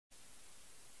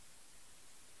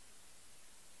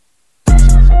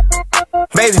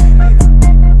Baby.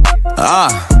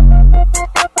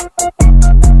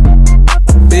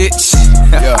 Bitch.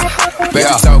 Yeah. Baby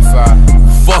talk fire.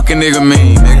 Fuck a nigga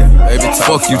mean, nigga. Baby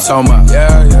talk fuck you talking about.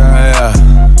 Yeah.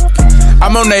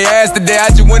 I'm on they ass today,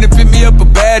 I just went and pick me up a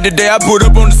bag today. I put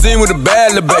up on the scene with a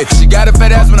bad little baby. She got a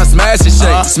fat ass when I smash and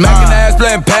shake. Smacking ass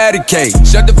playing patty cake.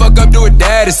 Shut the fuck up, do what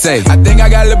daddy say. I think I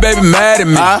got little baby mad at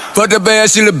me. Fucked up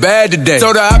ass, she look bad today.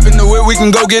 Told her hop in the whip, we can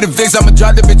go get it fixed. I'ma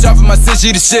drop the bitch off of my sis, she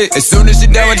the shit. As soon as she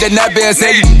done with that nappy ass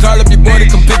head, you can call up your boy to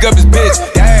come pick up his bitch.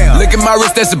 Damn. Look at my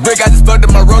wrist, that's a brick. I just fucked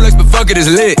up my Rolex, but fuck it, it's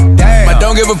lit. Damn. I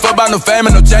don't give a fuck about no fame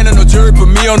and no chain and no jewelry, put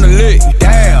me on the lick.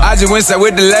 Damn. I just went side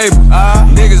with the label.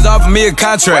 Niggas offer me a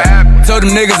contract. Told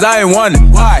them niggas I ain't want it.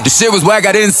 Why? The shit was whack,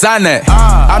 I didn't sign that.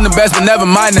 I'm the best, but never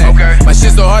mind that. Okay. My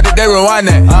shit so hard that they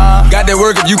rewind that. Got that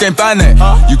work if you can't find that.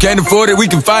 You can't afford it, we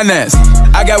can finance.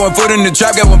 I got one foot in the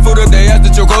trap, got one foot up there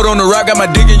after your coat on the rock. Got my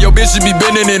dick in your bitch, she be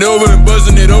bending it over and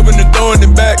buzzing it open and throwing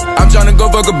it back. I'm tryna go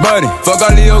fuck a buddy. Fuck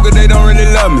all the yoga, they don't really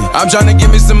love me. I'm tryna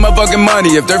give me some motherfucking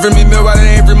money. If they're from me, milk, why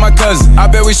they ain't from my cousin? I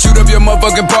bet we shoot up your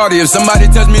motherfucking party. If somebody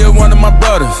touch me, it's one of my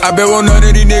brothers. I bet won't none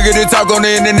of these niggas that talk on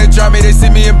the internet try me, they see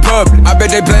me in public. I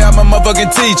bet they play out my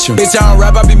motherfucking teacher. Bitch, I don't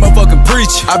rap, I be motherfucking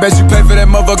preaching. I bet you pay for that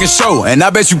motherfucking show, and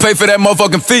I bet you pay for that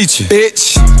motherfucking feature.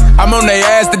 Bitch, I'm on they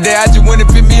ass today, I just went and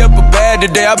pick me up a bag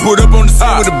today. I put up on the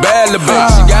scene with a bad little bitch.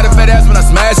 She got a fat ass when I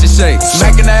smash and shake.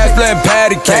 Smacking ass playing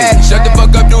patty cake. Shut the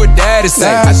fuck up, do what daddy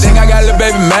say. I think I got little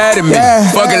baby mad at me.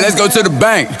 Fuck it, let's go to the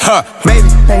bank. Baby,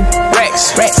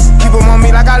 racks, keep them on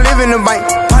me like I live in the bank.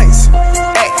 Pints,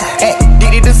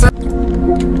 did it deserve?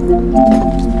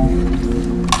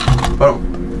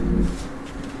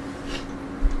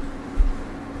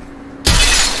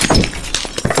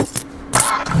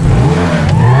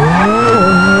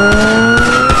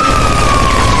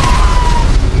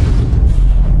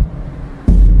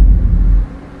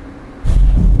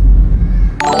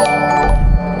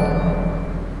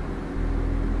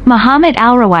 Muhammad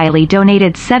Al-Rawili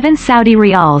donated 7 Saudi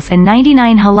Riyals and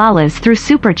 99 halalas through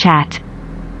Super Chat.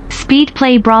 Speed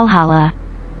Play Brawlhalla.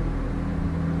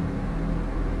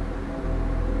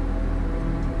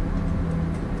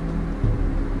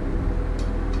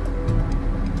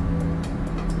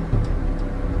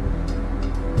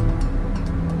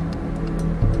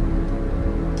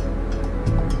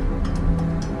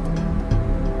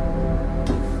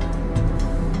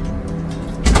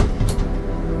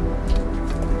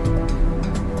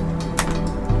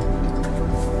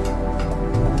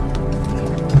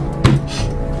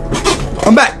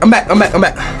 I'm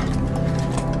back.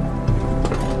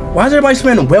 Why is everybody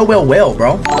spending well,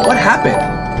 bro? What happened?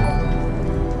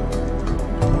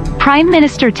 Prime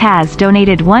Minister Taz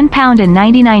donated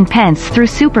 £1.99 through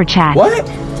Super Chat. What?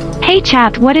 Hey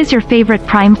chat, what is your favorite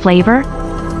Prime flavor?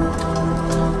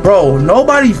 Bro,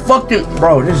 nobody fucking...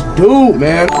 Bro, this dude,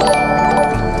 man.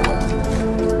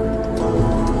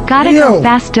 Gotta Go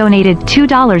Fast donated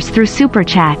 $2 through Super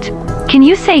Chat. Can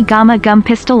you say Gamma Gum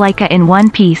Pistol Leica in one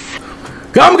piece?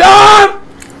 Gum!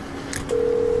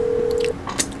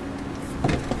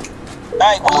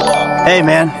 Hey, what's up? Hey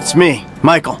man, it's me,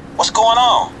 Michael. What's going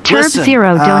on?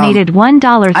 Turb0 donated $1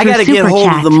 through Super Chat. I gotta get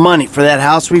hold of the money for that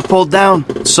house we pulled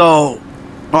down, so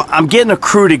I'm getting a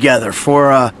crew together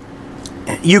for,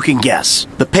 you can guess.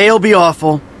 The pay will be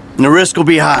awful, and the risk will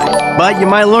be high, but you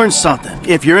might learn something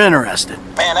if you're interested.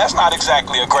 Man, that's not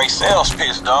exactly a great sales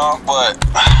pitch, dog, but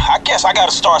I guess I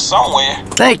gotta start somewhere.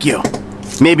 Thank you.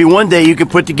 Maybe one day you can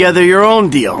put together your own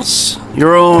deals,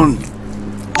 your own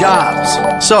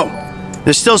jobs. So,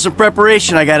 there's still some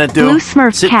preparation I gotta do. Blue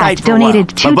Smurf Cat donated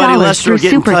 $2 through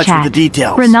Super Chat.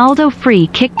 Ronaldo Free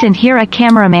kicked and here a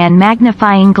cameraman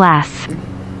magnifying glass.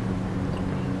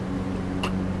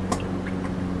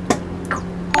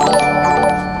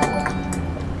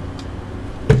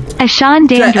 Ashan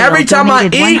Dandrill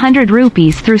donated 100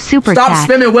 rupees through Super Chat. Stop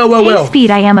spinning well. Hey Speed,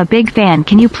 I am a big fan.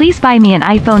 Can you please buy me an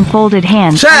iPhone folded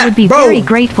hand? Chat, I would be very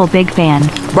grateful, big fan.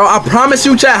 Bro, I promise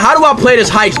you, chat, how do I play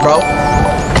this heist, bro?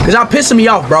 Cause y'all pissing me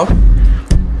off, bro.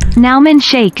 Nauman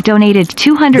Sheikh donated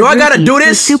 200 Do I gotta rupees do through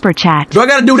this? Super Chat. Do I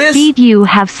gotta do this? Speed, you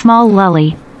have small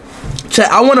lully.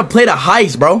 Chat, I wanna play the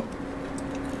heist, bro.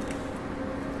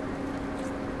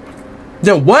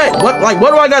 Then what?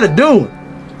 What do I gotta do?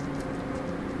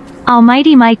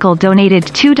 Almighty Michael donated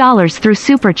 $2 through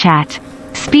Super Chat.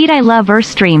 Speed, I love her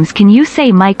streams. Can you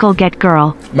say Michael get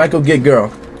girl? Michael get girl.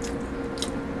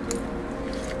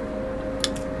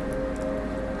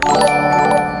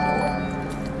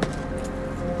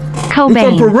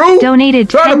 Cobain donated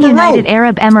 10 United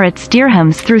Arab Emirates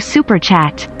dirhams through Super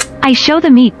Chat. I show the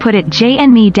meat, put it J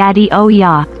and me daddy, oh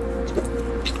yeah.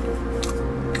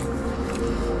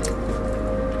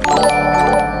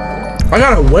 I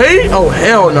gotta wait? Oh,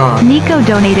 hell no. Nico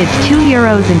donated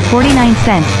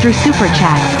 €2.49 through Super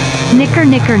Chat.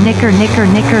 Nicker.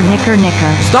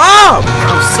 Stop!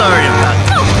 I'm sorry about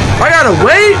that. I gotta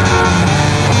wait?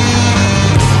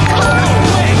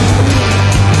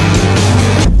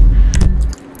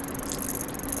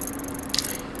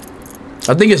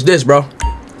 I think it's this, bro.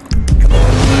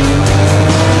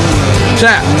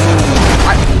 Chat.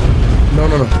 No.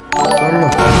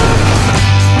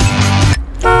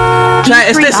 Chat,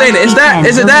 it's this, ain't it? Is that?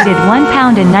 Is it that?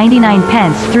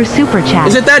 £1.99 through Super Chat.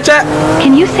 Is it that, chat?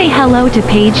 Can you say hello to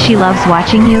Paige? She loves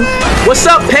watching you. What's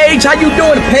up, Paige? How you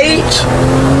doing, Paige?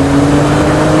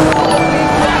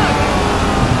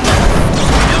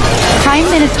 Prime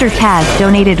Minister Taz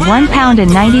donated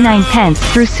 £1.99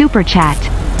 through Super Chat.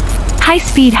 Hi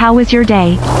Speed, how was your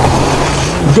day?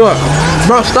 Good.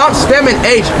 Bro, stop spamming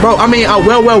H, bro. I mean,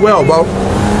 well, bro.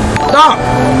 Stop.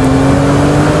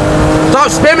 Stop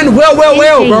spamming well,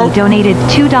 bro. Donated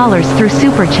 $2 through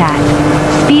Super Chat.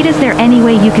 Speed, is there any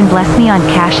way you can bless me on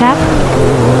CASHAPP?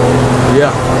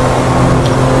 Yeah.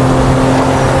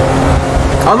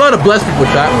 I love to bless people,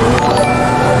 chat.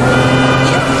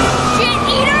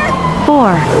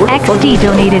 4. XD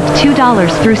donated $2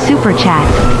 through Super Chat.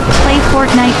 Play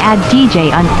Fortnite, add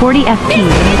DJ on 40 FP and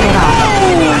make it off.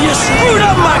 Oh, you screwed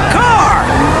up my car!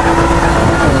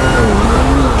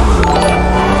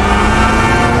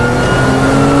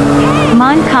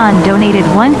 Mon Khan donated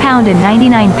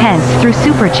 £1.99 through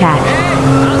Super Chat.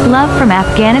 Love from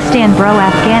Afghanistan, bro.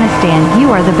 Afghanistan,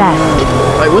 you are the best.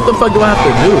 Like, what the fuck do I have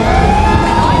to do?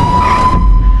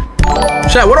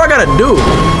 Chat, what do I gotta do?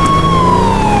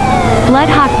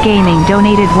 Bloodhawk Gaming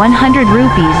donated 100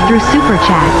 rupees through Super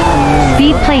Chat.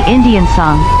 Speed play Indian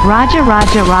song, Raja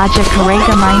Raja Raja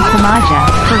Karega Mind Samaja,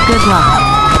 for good luck.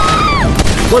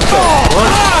 What the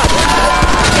fuck?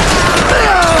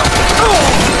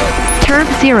 Turb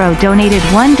Zero donated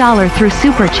 $1 through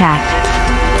Super Chat.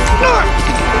 What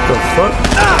the fuck?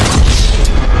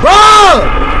 Bro!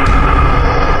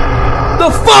 The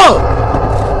fuck?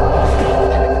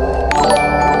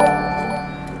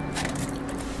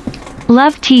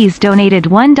 Love Tees donated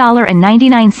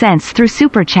 $1.99 through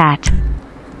Super Chat.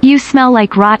 You smell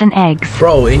like rotten eggs.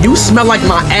 Bro, and you smell like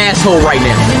my asshole right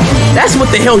now. That's what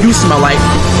the hell you smell like.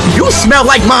 You smell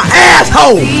like my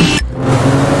asshole!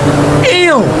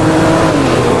 Ew!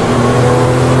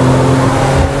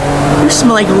 You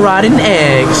smell like rotten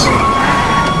eggs.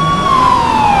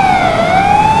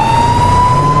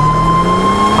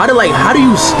 How do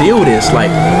you steal this?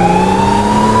 Like,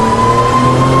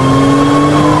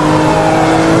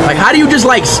 how do you just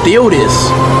like steal this?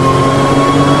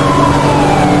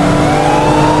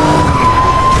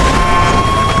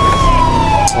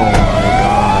 Oh my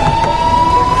god.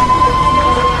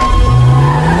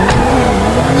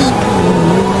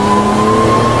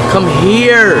 Come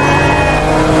here.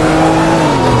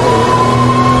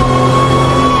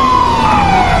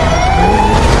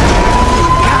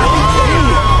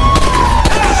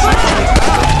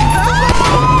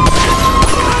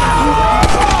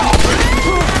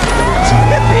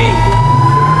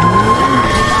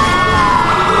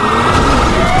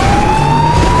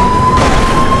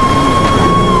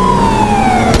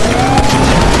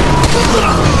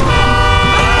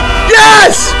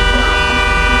 Yes!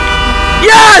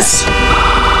 Yes!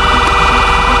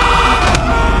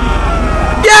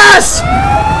 Yes!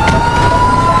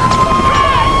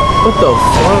 What the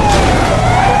fuck?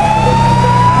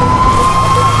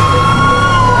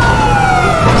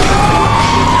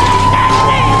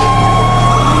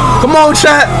 Come on,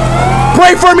 chat!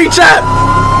 Pray for me, chat!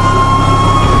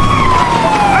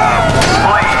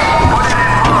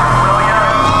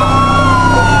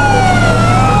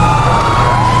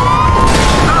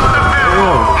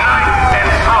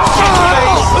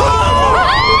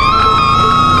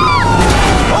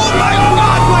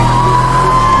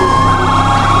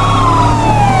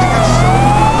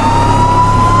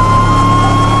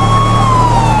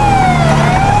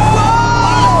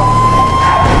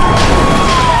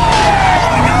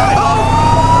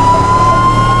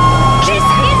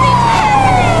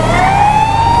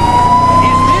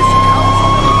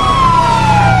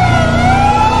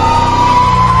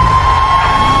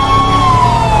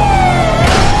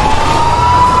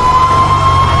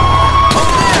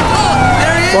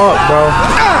 Fuck, bro.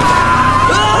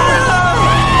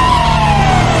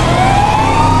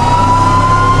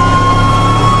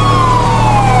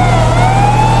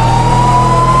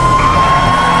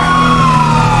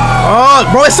 Oh,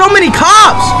 bro, it's so many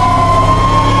cops.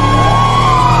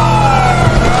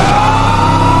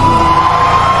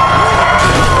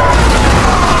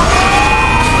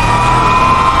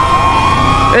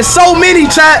 There's so many,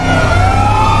 chat.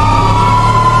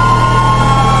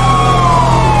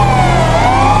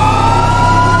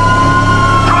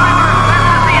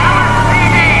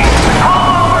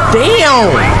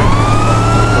 damn.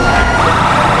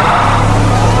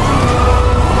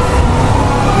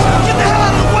 Get the hell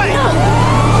out of the way!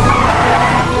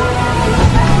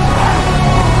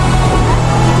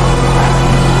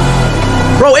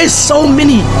 Bro, it's so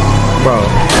many. Bro.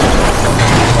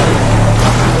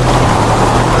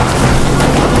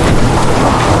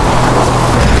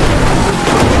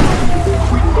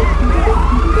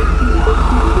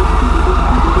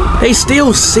 They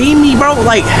still see me, bro.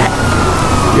 Like,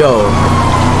 yo,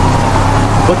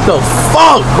 what the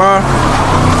fuck, bro?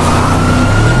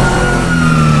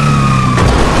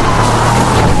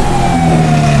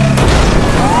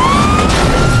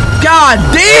 God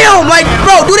damn, like,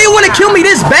 bro, do they want to kill me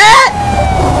this bad?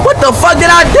 What the fuck did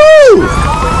I do?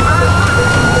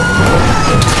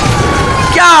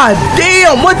 God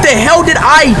damn, what the hell did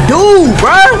I do,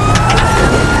 bro?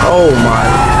 Oh my,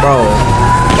 bro.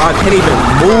 I can't even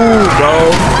move, bro.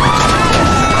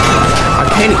 I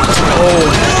can't even, oh,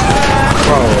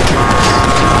 bro.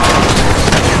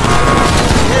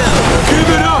 Give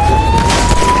it up!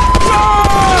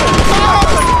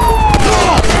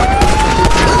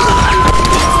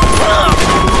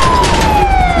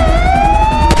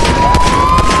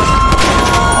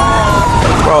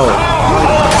 Bro.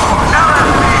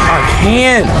 I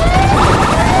can't.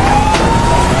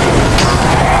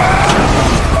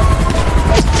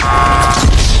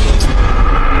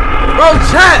 Bro,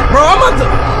 chat, bro, I'm about to...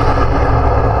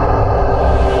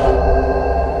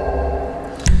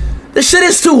 This shit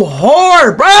is too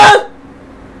hard, bro.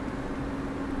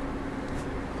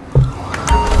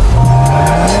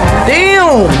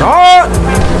 Damn, dog.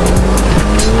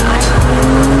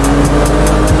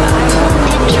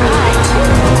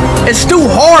 It's too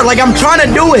hard, like I'm trying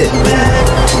to do it.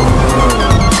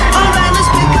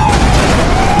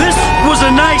 This was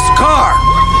a nice car.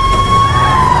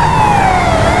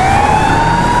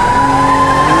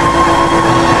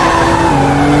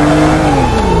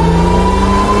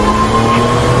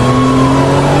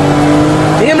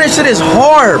 Damn, this shit is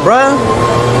hard, bruh.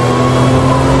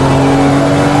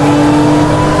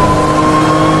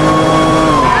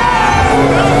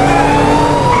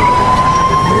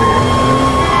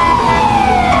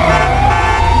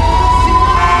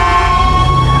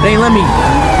 They ain't let me.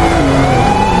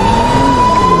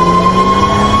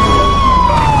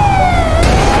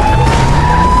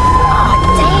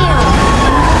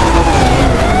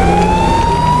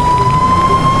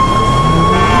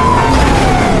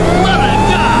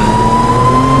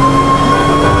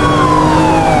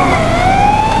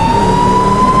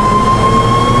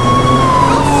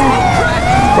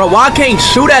 Bro, why I can't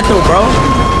shoot at them, bro?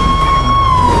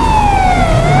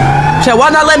 Chat, why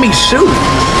not let me shoot?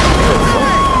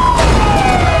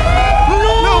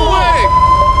 No way!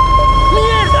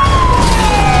 Mierda!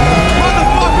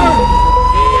 Motherfucker!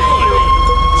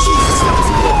 Jesus, that was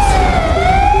close.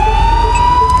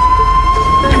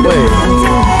 Wait.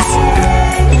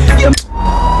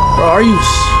 Bro, are you...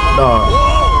 Dog.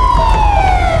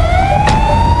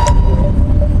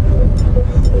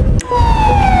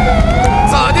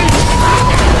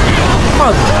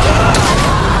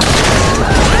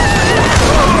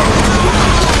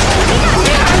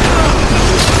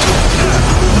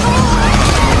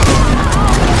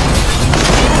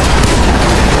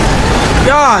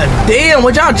 God damn,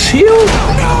 would y'all chill?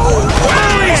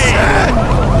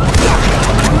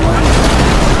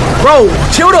 Bro,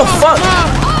 chill the fuck.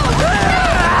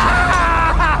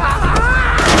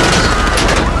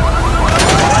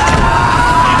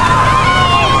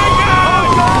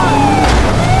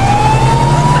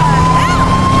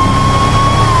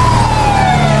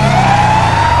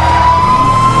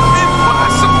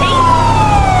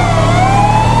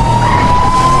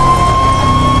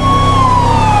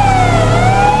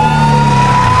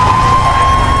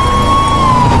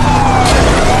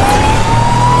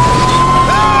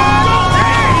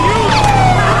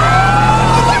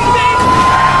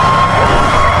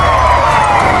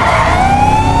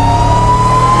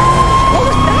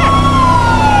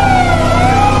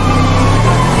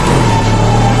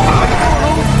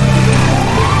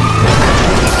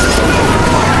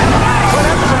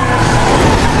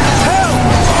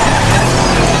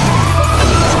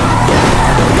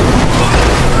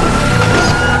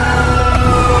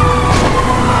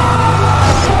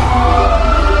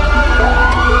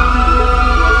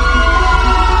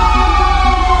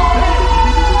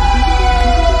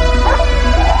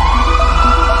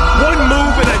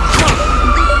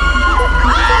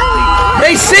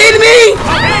 They seen me?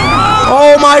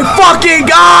 Oh my fucking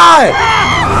god!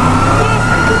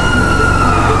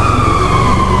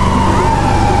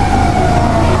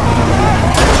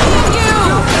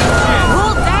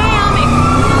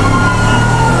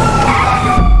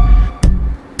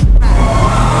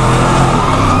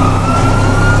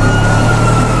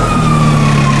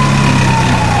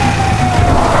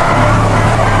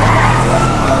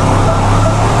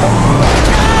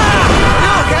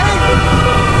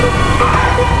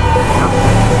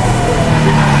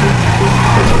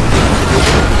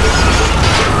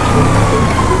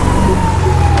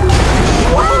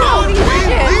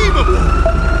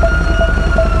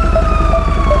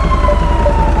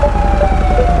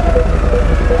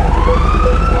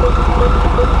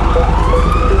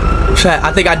 Chat,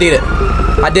 I think I did it.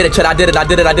 I did it, chat. I did it.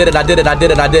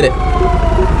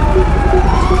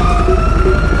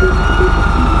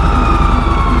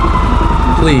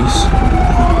 Please.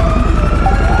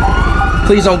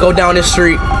 Please don't go down this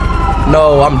street.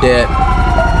 No, I'm dead.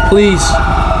 Please.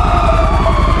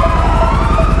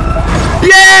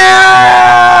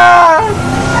 Yeah!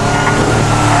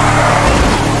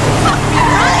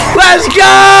 Let's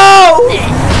go!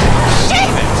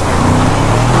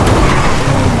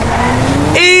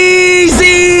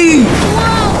 Easy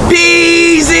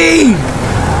peasy.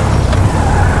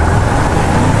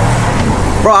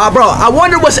 Bro, I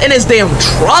wonder what's in this damn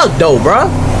truck though, bro.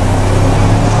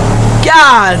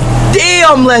 God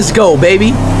damn, let's go,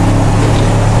 baby.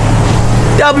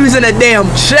 W's in the damn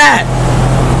chat.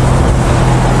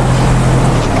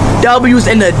 W's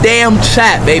in the damn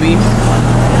chat, baby.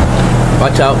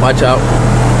 Watch out, watch out.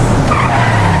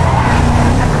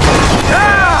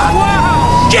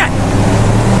 Shit!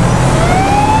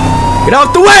 Get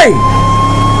out the way!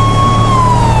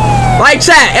 Like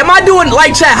chat, am I doing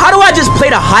like chat? How do I just play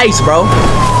the heist, bro?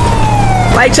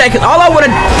 Like chat, cause all I wanna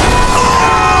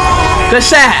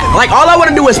chat, like all I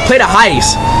wanna do is play the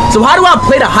heist. So how do I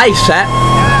play the heist, chat?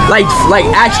 Like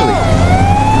actually.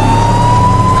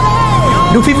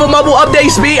 Do FIFA Mobile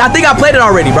update speed? I think I played it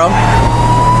already, bro.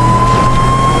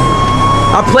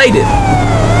 I played it.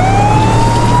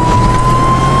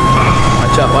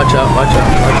 Watch out, watch out, watch out,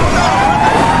 watch out.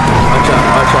 Watch out,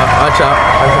 watch out, watch out,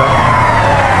 watch out.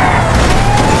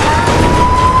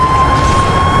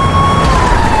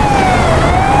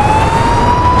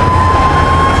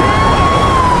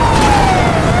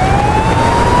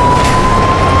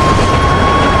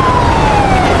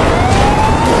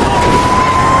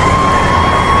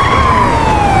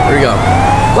 Here we go.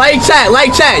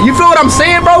 Like chat, you feel what I'm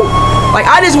saying, bro? Like,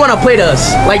 I just want to play the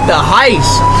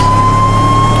heist.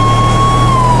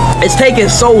 It's taking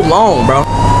so long, bro.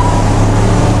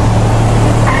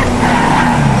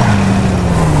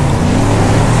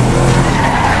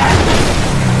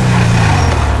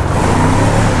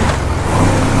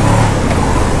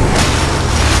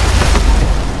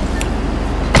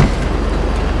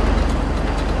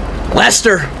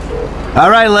 Lester. All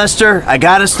right, Lester, I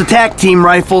got us the TAC team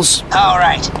rifles. All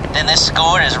right, then this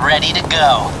squad is ready to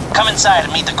go. Come inside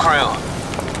and meet the crew.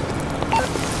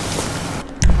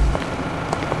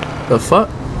 The fuck?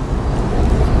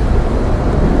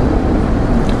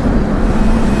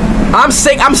 I'm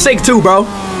sick too, bro.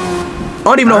 I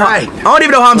don't even know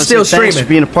how I'm still streaming. Thanks for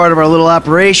being a part of our little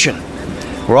operation.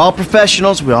 We're all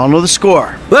professionals, we all know the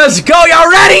score. Let's go, y'all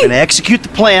ready? We're gonna execute the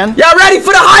plan. Y'all ready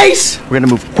for the heist? We're gonna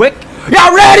move quick.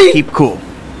 Y'all ready? Keep cool.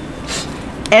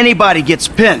 Anybody gets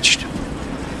pinched.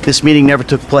 This meeting never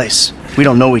took place. We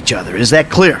don't know each other. Is that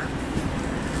clear?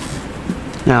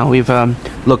 Now, we've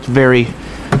looked very,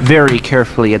 very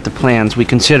carefully at the plans. We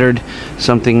considered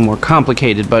something more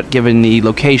complicated, but given the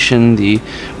location, the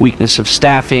weakness of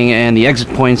staffing, and the exit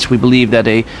points, we believe that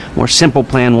a more simple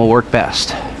plan will work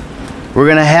best. We're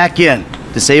gonna hack in,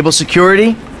 disable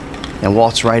security, and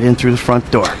waltz right in through the front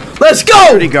door. Let's go!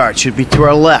 Security guard should be to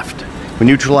our left. We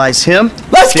neutralize him.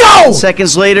 Let's go!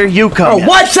 Seconds later, you come in.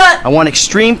 What's that? I want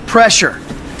extreme pressure.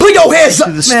 Put your hands up,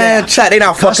 the man. Chat, they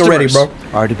not fucking ready, bro.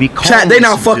 Are to be calm. Chat, they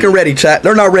not fucking ready, chat.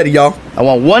 They're not ready, y'all. I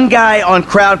want one guy on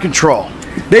crowd control.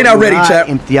 They not ready, chat.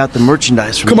 Empty out the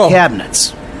merchandise from the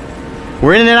cabinets.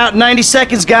 We're in and out in 90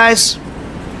 seconds, guys.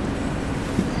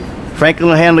 Franklin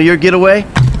will handle your getaway.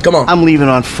 Come on. I'm leaving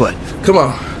on foot. Come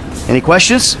on. Any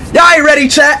questions? Y'all ain't ready,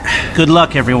 chat. Good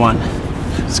luck, everyone.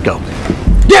 Let's go.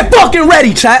 Get fucking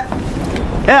ready, chat.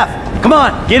 F, come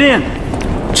on, get in.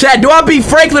 Chat, do I beat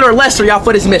Franklin or Lester, y'all,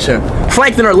 for this mission?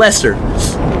 Franklin or Lester?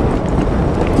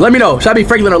 Let me know. Should I be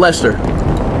Franklin or Lester?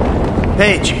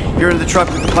 Paige, you're in the truck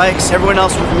with the bikes. Everyone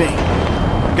else with me.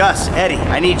 Gus, Eddie,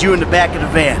 I need you in the back of the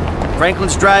van.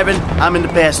 Franklin's driving. I'm in the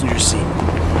passenger seat.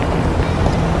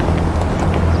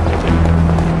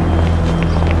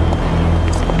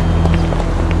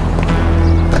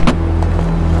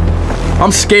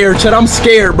 I'm scared, chat. I'm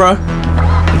scared, bruh.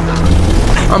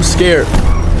 I'm scared.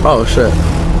 Oh, shit.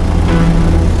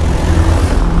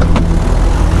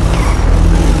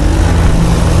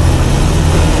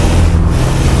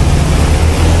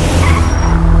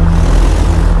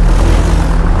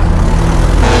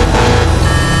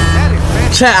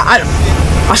 Chat,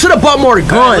 I should have bought more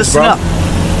guns, right, listen bro. Up.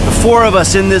 The four of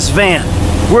us in this van.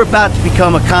 We're about to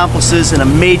become accomplices in a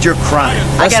major crime.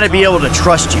 I gotta be able to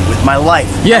trust you with my life,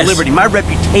 yes, my liberty, my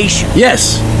reputation.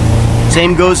 Yes.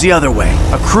 Same goes the other way.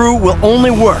 A crew will only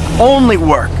work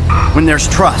when there's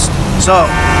trust. So,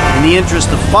 in the interest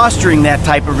of fostering that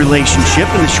type of relationship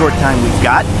in the short time we've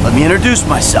got, let me introduce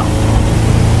myself.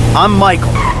 I'm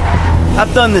Michael.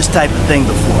 I've done this type of thing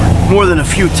before, more than a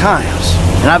few times.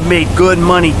 And I've made good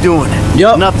money doing it.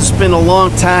 Yup. Enough to spend a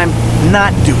long time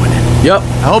not doing it. Yup.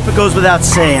 I hope it goes without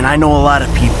saying, I know a lot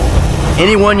of people.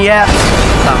 Anyone you ask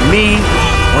about me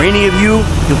or any of you,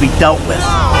 you'll be dealt with.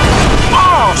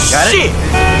 Oh, Got it? shit!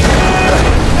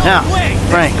 Now,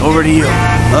 Frank, over to you.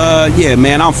 Yeah,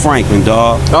 man, I'm Franklin,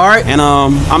 dog. All right. And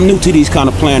I'm new to these kind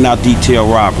of planned out detail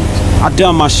robberies. I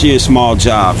done my share of small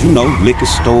jobs, you know, liquor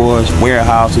stores,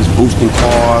 warehouses, boosting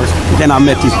cars. Then I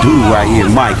met this dude right here,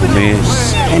 Michael, man.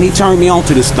 And he turned me on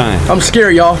to this thing. I'm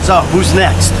scared, y'all. So, who's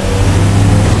next?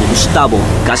 Gustavo,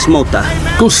 Gasmota.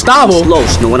 Gustavo?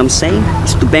 Close, know what I'm saying?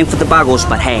 It's to bang for the bagos,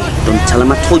 but hey, don't tell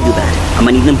him I told you that. I'm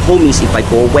gonna need them homies if I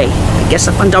go away. I guess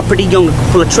I found out pretty young I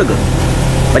could pull a trigger.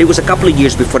 But it was a couple of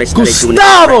years before I started doing it.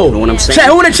 Gustavo! You know what I'm saying? Chat,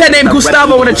 who in the chat named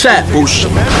Gustavo in the chat? Bullshit.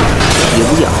 Here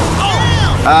we are.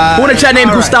 Who in the chat named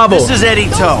all right, Gustavo? This is Eddie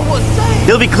Toe.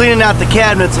 He'll be cleaning out the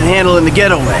cabinets and handling the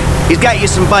getaway. He's got you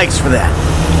some bikes for that.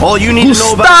 All you need to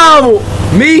know about Gustavo!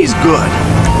 Me? he's good.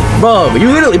 Bro, you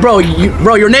literally, bro,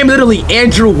 your name literally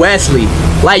Andrew Wesley.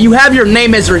 Like, you have your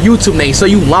name as your YouTube name, so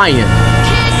you lying.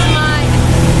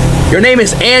 Your name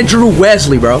is Andrew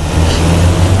Wesley, bro.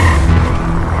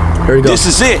 Here we go. This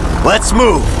is it. Let's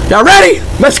move. Y'all ready?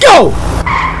 Let's go!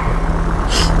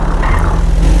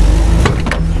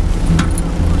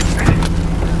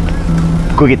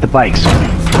 Go get the bikes.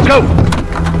 Go!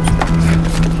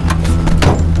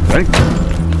 Ready?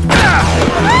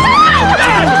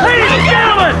 Ladies and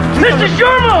gentlemen, this is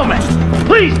your moment.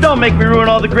 Please don't make me ruin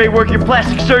all the great work your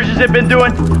plastic surgeons have been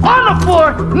doing. On the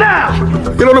floor, now!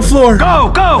 Get on the floor.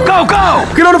 Go, go, go, go!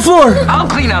 Get on the floor. I'll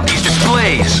clean up these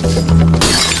displays.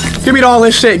 Give me all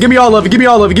this shit. Give me all of it. Give me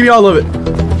all of it. Give me all of it.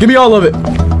 Give me all of it.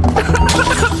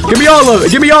 Give me all of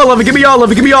it. Give me all of it. Give me all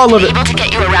of it. Give me all of it. Able to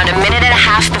get you around a minute and a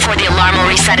half before the alarm will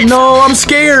reset itself. No, I'm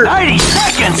scared. 90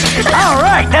 seconds. All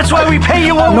right, that's why we pay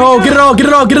you what No, we get it all. Get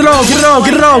it all. Get it all. Get it all.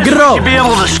 Get it all. Get it all. You be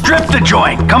able to strip the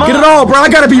joint. Come on. Get it all, bro. I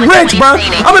gotta be rich, bro.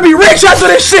 I'm gonna be rich after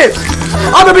this shit.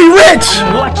 I'm gonna be rich.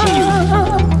 I'm watching you.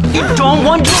 You don't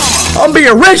want drama. I'm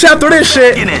being rich after this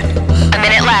shit. In it. A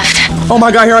minute left. Oh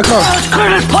my god, here I come. Let's clear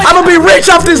this place. I'm gonna be rich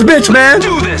off this bitch, man.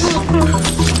 Do this.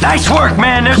 Nice work,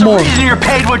 man. There's a reason you're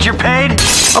paid what you're paid.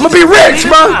 I'm gonna be rich,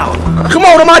 bro. Come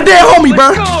on, I'm my dead homie,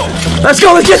 bro. Let's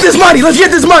go. Let's get this money. Let's get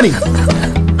this money.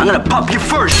 I'm gonna pop you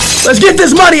first. Let's get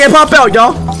this money and pop out,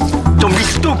 y'all. Don't be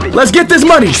stupid. Let's get this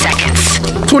money.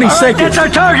 20 All right, seconds. that's our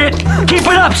target. Keep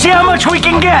it up. See how much we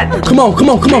can get. Come on, come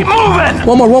on, come on. Keep moving.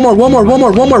 One more, one more, one more, one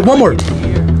more, one more, one more.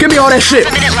 Give me all that shit.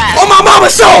 On my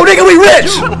mama's soul, nigga, we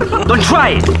rich. Don't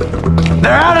try it.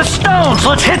 They're out of stones.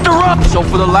 Let's hit the road. So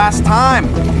for the last time,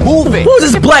 move it. Who's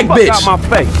this black bitch? Out my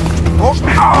face.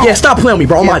 Yeah, stop playing with me,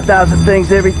 bro. You get 1,000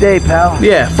 things every day, pal.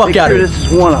 Yeah, fuck Make out sure of this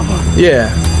is one of them. Yeah.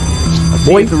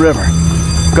 Boy, the river.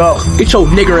 Go. Get your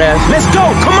nigger ass. Let's go.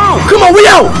 Come on. Come on, we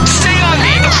out.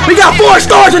 We got 4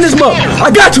 stars in this mug. I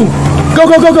got you. Go,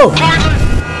 go, go, go.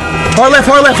 Hard left,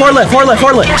 hard left, hard left, hard left,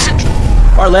 hard left.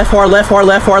 Hard left, hard left, hard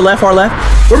left, hard left, hard left.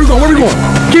 Where we going? Where we going?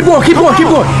 Keep going, keep going, keep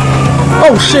going.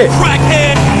 Oh shit.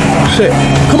 Shit.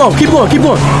 Come on, keep going, keep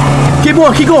going. Keep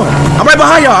going, keep going. I'm right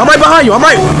behind y'all. I'm right behind you. I'm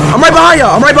right behind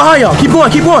y'all. I'm right behind y'all. Keep going,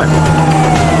 keep going.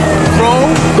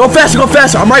 Go faster, go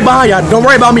faster. I'm right behind y'all. Don't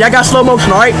worry about me. I got slow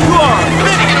motion, alright?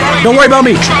 Don't worry about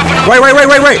me. Right.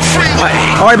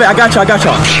 Alright, man, I got y'all, I got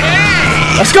y'all.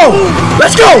 Let's go!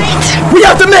 Let's go! We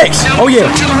out the mix! Oh yeah.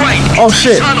 Oh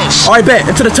shit. Alright, bet.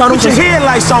 Into the tunnel. Put your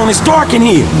headlights on, it's dark in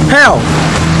here. How?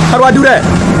 How do I do that?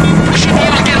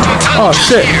 Oh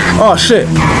shit. Oh shit.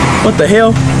 What the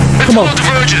hell? Come on.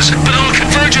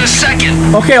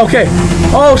 Okay, okay.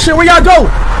 Oh shit, where y'all go?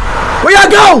 Where y'all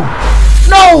go?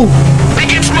 No!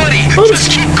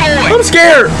 I'm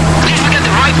scared.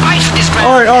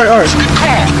 Alright. Alright.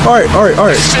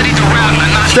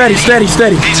 Steady.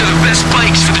 These are the best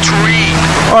bikes for the terrain.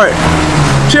 Alright.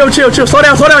 Chill. Slow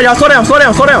down, y'all. Slow down.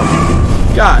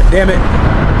 God damn it.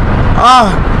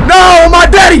 No, my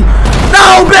daddy!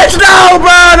 No, bitch, no,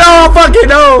 bro, no, fucking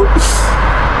no.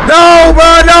 No,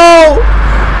 bro, no.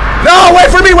 No, wait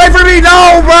for me,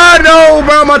 no, bro,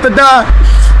 I'm about to die.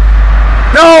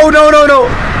 No.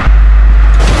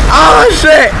 Oh,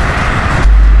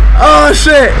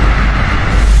 shit.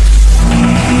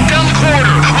 Down the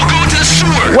corridor. We'll go into the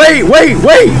sewer. Wait. In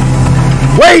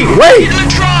the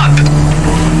drop.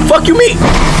 Fuck you, me.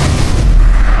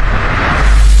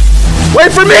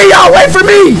 Wait for me, y'all, wait for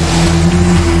me.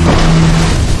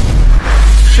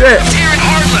 Shit. Tearing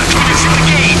hard left when you're through the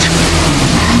gate.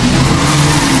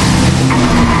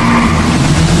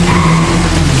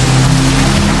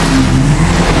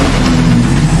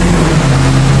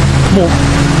 Come on.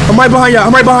 I'm right behind y'all.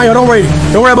 I'm right behind y'all. Don't worry.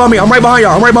 Don't worry about me. I'm right behind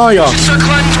y'all. I'm right behind y'all. Start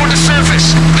climbing toward the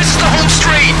surface. This is the home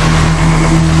straight.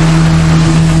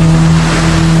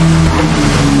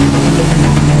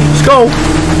 Let's go.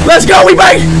 Let's go. We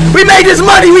made this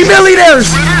money. We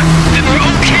millionaires.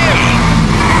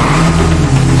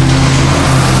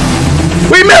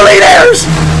 We millionaires.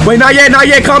 Wait, not yet. Not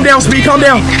yet. Calm down, Speed. Calm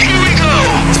down.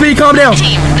 Speed, calm down.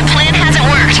 Team, the plan hasn't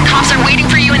worked. Cops are waiting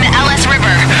for you in the LS River.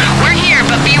 We're here,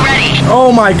 but be ready.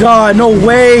 Oh my God, no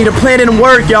way. The plan didn't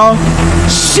work, y'all.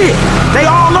 Shit, they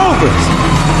all over us.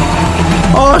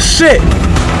 Oh shit.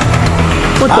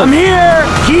 What the? I'm here.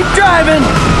 Keep driving.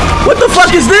 What the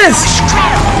fuck is this?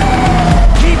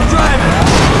 Keep driving.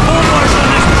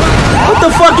 What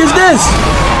the fuck is this?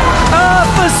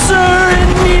 Officer in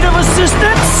need of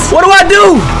assistance. What do I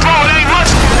do?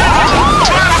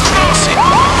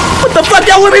 What the fuck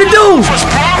y'all want me to do?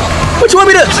 What you want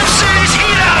me to?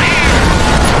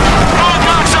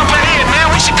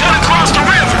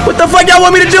 What the fuck y'all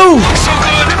want me to do?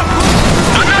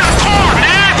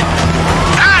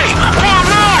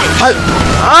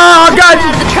 Oh God!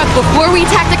 Out of the truck before we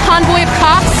attack the convoy of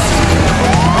cops.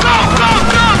 Go, go,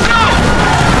 go, go!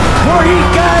 More heat,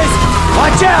 guys.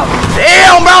 Watch out.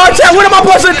 Damn, bro! What am I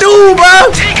supposed to do, bro?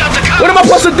 What am I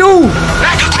supposed to do?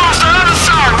 Back across the other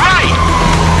side, right?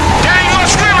 There ain't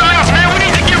much river left, man. We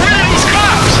need to get rid of these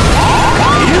cops.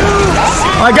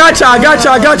 I got y'all. I got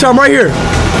y'all. I got y'all. I'm right here.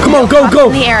 Come on, go, go.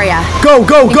 In the area. Go,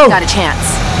 go, go. Got a chance.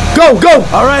 Go, go.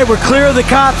 All right, we're clear of the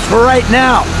cops for right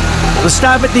now. Let's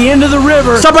stop at the end of the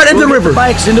river. Stop at the end of the river. The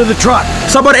bikes into the truck.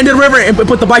 Stop at the end of the river and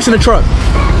put the bikes in the truck.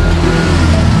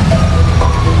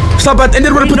 Stop at the end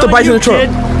of the river and put the bikes in the truck.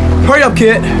 Hurry up,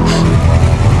 kid.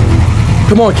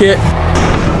 Come on, kid.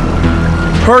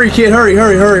 Hurry, kid. Hurry,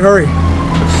 hurry, hurry, hurry.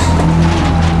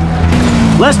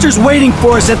 Lester's waiting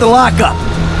for us at the lockup.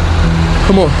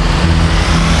 Come on.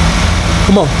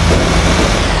 Come on.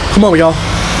 Come on, y'all.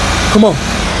 Come on.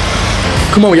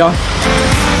 Come on, y'all.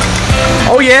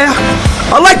 Oh, yeah.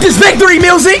 I like this victory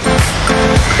music.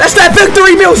 That's that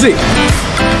victory music.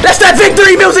 That's that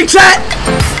victory music, chat.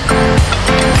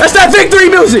 That's that victory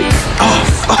music. Oh,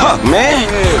 fuck, man.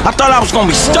 I thought I was gonna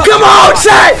be stuck. Come on,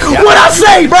 chat. What I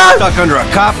say, bro? Stuck under a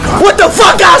cop car. What the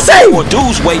fuck I say? Well,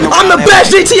 dudes waiting I'm the best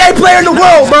GTA player in the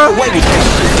world, bro.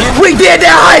 We did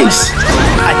that heist.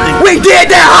 We did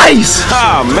that heist.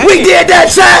 Oh, man. We did that,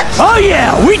 chat. Oh,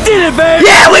 yeah. We did it, baby.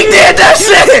 Yeah, we did that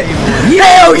shit.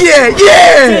 Hell yeah,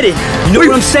 yeah. Did it. You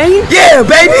know what I'm saying? Yeah,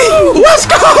 baby. Let's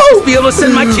go. Be able to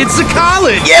send my kids to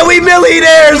college. Yeah, we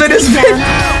millionaires in this bitch.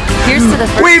 Here's to the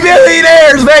first. We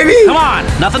millionaires, baby. Come on.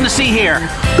 Nothing to see here.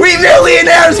 We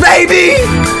millionaires, baby.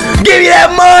 Give me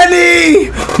that money.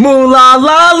 Moolah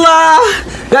la la.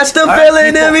 That's the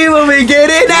feeling of me when we get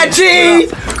in that G.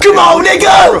 Come on,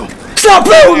 nigga. Stop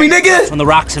playing with me, nigga. When the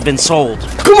rocks have been sold.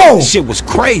 Come on. This shit was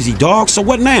crazy, dog. So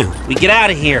what now? We get out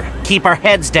of here. Keep our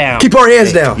heads down. Keep our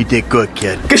heads down. You did good,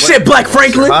 kid. Good shit, Black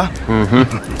Franklin. Huh?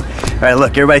 Mm-hmm. All right,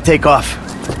 look, everybody take off.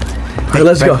 All right,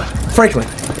 let's go. Franklin.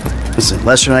 Listen,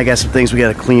 Lester and I got some things we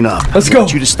got to clean up. Let's I go.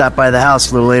 want you to stop by the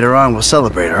house a little later on. We'll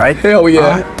celebrate, all right? Hell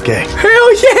yeah. Okay.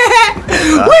 Hell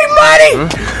yeah. We money.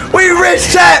 We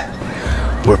rich, chat.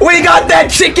 We got that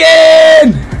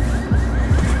chicken.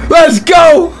 Let's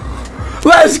go.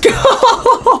 Let's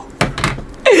go.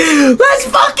 Let's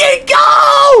fucking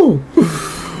go.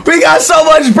 We got so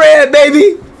much bread,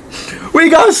 baby. We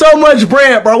got so much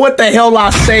bread, bro. What the hell I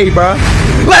say, bro?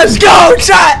 Let's go,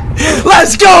 chat.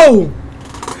 Let's go.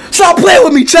 Stop playing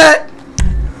with me, chat.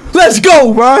 Let's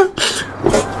go, bro.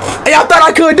 Hey, y'all thought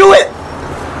I couldn't do it?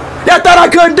 Y'all thought I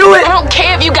couldn't do it? I don't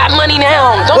care if you got money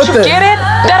now. Don't What you the- get it?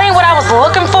 That ain't what I was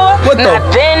looking for. What the-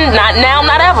 Not then, not now,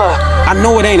 not ever. I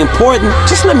know it ain't important.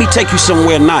 Just let me take you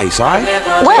somewhere nice, all right?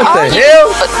 Where What are the you?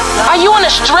 hell? Are you in a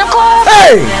strip club?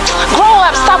 Hey! Grow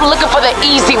up, stop looking for the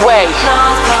easy way.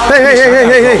 Hey, hey, hey, hey,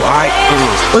 hey, hey. All right?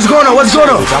 What's going on? What's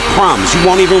going on? I promise you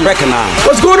won't even recognize.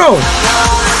 What's going on?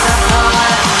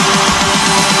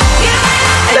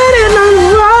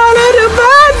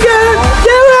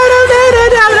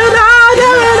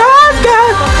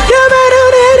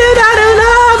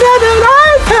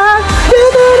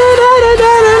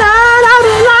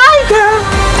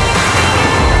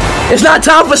 It's not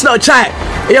time for no chat.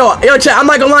 Yo, chat, I'm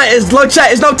not gonna lie, it's low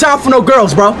chat, it's no time for no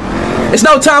girls, bro. It's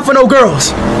no time for no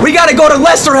girls. We gotta go to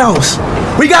Lester house.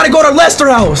 We gotta go to Lester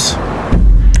house.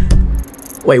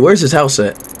 Wait, where's his house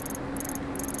at?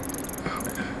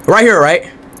 Right here, right?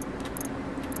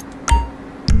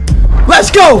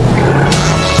 Let's go!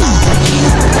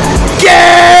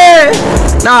 Yeah!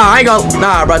 Nah, I ain't gonna.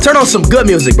 Nah, bro. Turn on some good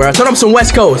music, bro. Turn on some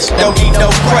West Coast. Don't need no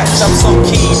press, I'm so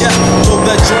keyed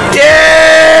up.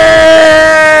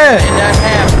 Yeah!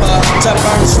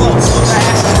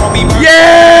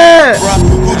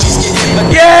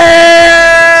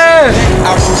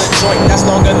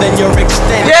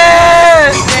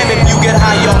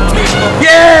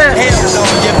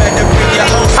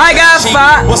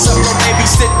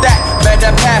 that,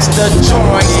 better pass the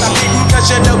joint. Stop eating 'cause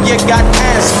you know you got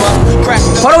asthma. Crack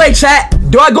the. By the way, chat,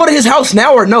 do I go to his house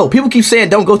now or no? People keep saying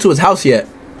don't go to his house yet.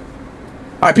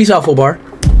 All right, peace out, full bar.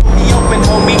 Open,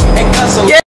 homie, and guzzle.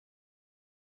 Yeah.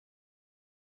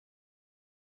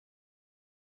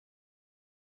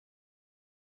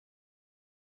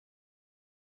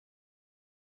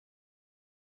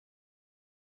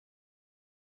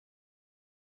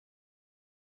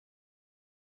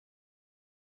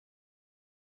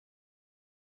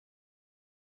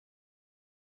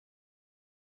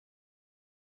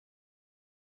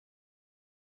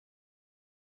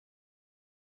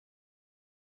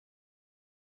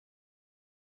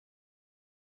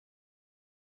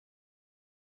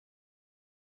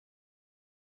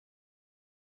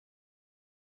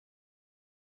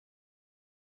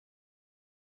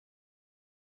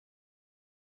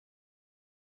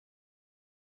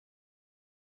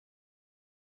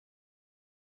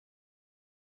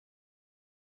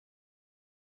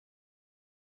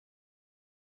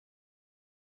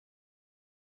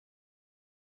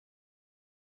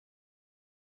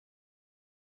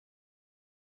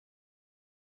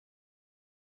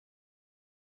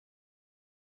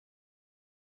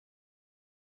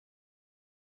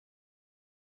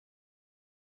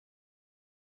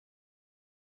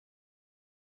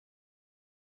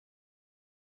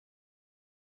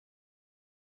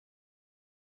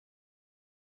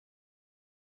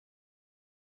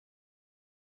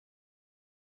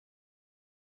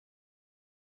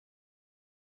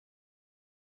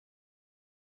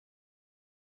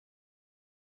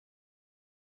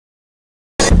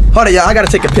 Hold on, y'all. I gotta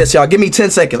take a piss, y'all. Give me 10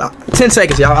 seconds. 10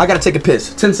 seconds, y'all. I gotta take a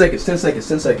piss. 10 seconds. 10 seconds.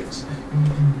 10 seconds.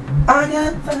 I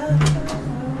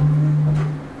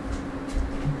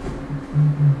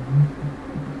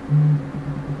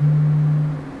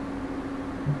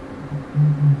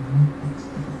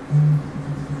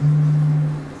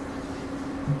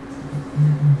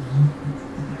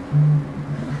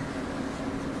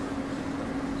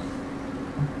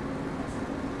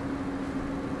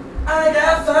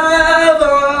got five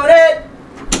on it.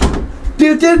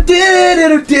 Do do do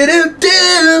do do do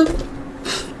do.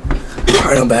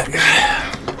 Alright, I'm back.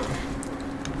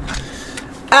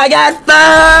 I got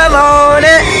 5 on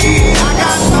it.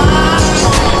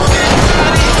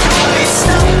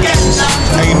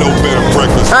 Ain't no better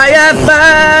breakfast. I got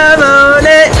 5 on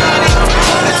it.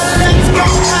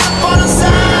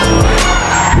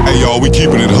 Hey y'all, we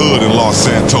keeping it hood in Los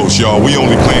Santos, y'all. We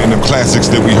only playing them classics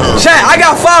that we heard. Chat, I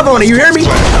got 5 on it. You hear me?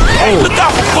 Hey, look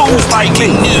out for fools like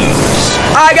me.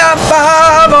 I got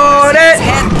 5 on it.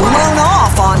 Head blown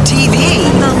off on TV.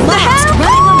 The last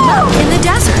running amok in the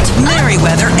desert.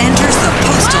 Merriweather enters the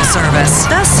postal service.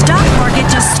 The stock market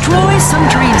destroys some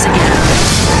dreams again.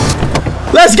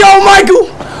 Let's go, Michael.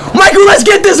 Michael, let's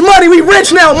get this money. We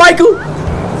rich now, Michael.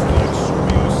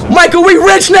 Michael, we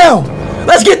rich now.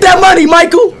 Let's get that money,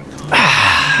 Michael.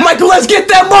 Michael, let's get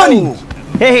that money.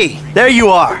 Hey, there you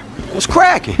are. What's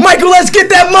cracking? Michael, let's get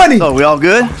that money. So, we all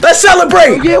good? Let's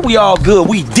celebrate. Yeah, we all good.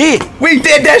 We did it. We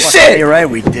did that shit. You're right,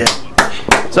 we did.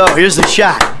 So, here's the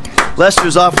shot.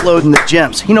 Lester's offloading the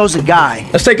gems. He knows a guy.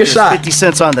 Let's take a shot. 50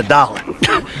 cents on the dollar.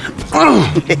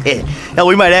 Hell,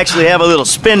 we might actually have a little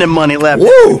spending money left.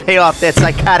 Woo. Pay off that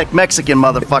psychotic Mexican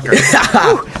motherfucker.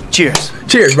 Cheers.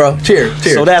 Cheers, bro. Cheers.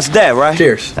 Cheers. So that's that, right?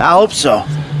 Cheers. I hope so.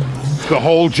 The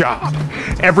whole job.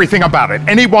 Everything about it.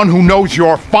 Anyone who knows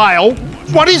your file,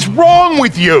 what is wrong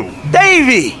with you?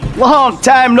 Davey! Long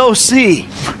time no see.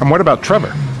 And what about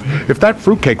Trevor? If that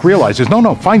fruitcake realizes,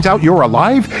 finds out you're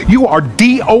alive, you are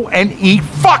D-O-N-E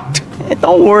fucked! Hey,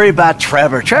 don't worry about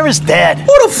Trevor. Trevor's dead.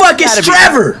 Who the fuck is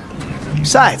Trevor?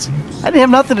 Besides, I didn't have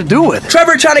nothing to do with it.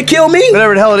 Trevor trying to kill me?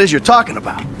 Whatever the hell it is you're talking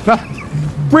about.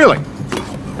 Really?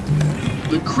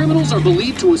 The criminals are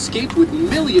believed to escape with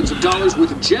millions of dollars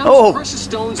worth of gems, precious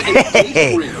stones, and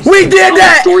rings. We did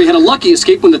that! Story had a lucky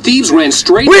escape when the thieves ran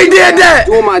straight. We did that!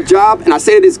 Doing my job, and I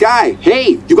say to this guy,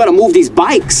 "Hey, you got to move these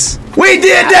bikes." We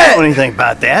did I that! don't know anything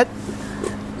about that.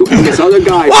 This other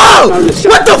guy. Whoa!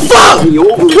 What the fuck?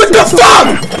 What the fuck?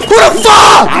 What the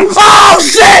fuck? Oh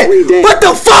shit! What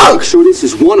the fuck? Make sure this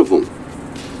is one of them.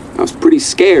 That was pretty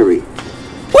scary.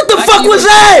 What the fuck was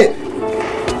that?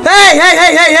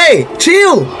 Hey!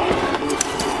 Chill.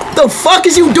 The fuck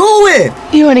is you doing?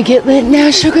 You wanna get lit now,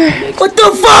 sugar? What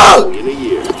the fuck?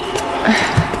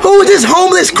 Who is this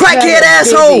homeless crackhead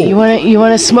asshole? You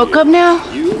wanna smoke up now?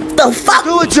 The fuck?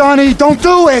 Do it, Johnny. Don't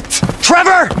do it.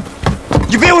 Trevor!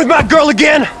 You been with my girl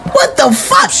again? What the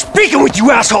fuck? Speaking with you,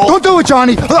 asshole! Don't do it,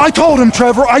 Johnny. I told him,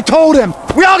 Trevor. I told him.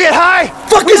 We all get high!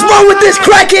 Fuck is wrong with this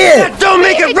crackhead? That don't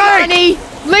make it right! Johnny,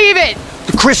 leave it!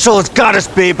 The crystal has got us,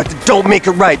 babe, but don't make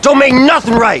it right. Don't make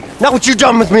nothing right. Not what you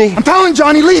done with me. I'm telling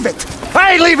Johnny, leave it.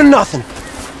 I ain't leaving nothing.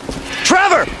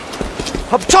 Trevor!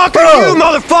 I'm talking to you,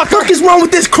 motherfucker! What the fuck is wrong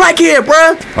with this crackhead,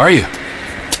 bruh? Are you?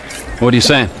 What are you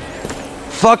saying?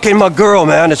 Fucking my girl,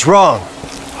 man. It's wrong.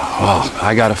 Well,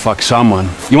 I gotta fuck someone.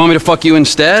 You want me to fuck you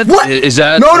instead? What? Is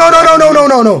that...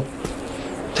 No.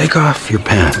 Take off your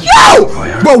pants. Yo!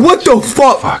 Bro, what the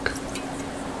fuck? Fuck.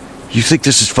 You think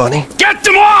this is funny? Get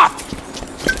them off!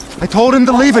 I told him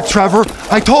to leave it, Trevor.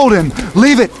 I told him.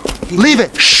 Leave it. Leave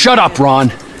it. Shut up,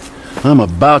 Ron. I'm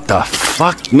about to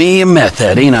fuck me a meth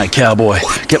head, ain't I, cowboy?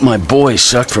 Get my boy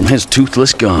sucked from his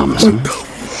toothless gums.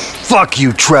 Fuck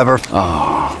you, Trevor.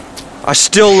 Oh. I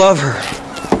still love her.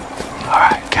 All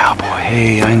right, cowboy.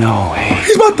 Hey, I know. Hey,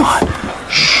 he's about to...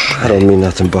 I don't mean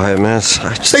nothing by it, man.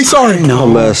 Say sorry. No,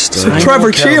 messed up.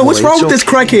 Trevor, chill. What's wrong with this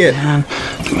crackhead?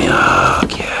 Give me a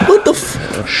hug, yeah. What the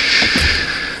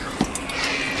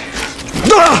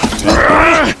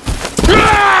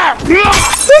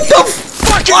What the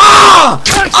fuck?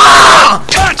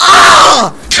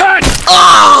 Cut!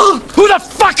 Who the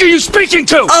fuck are you speaking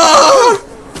to?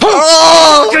 Who's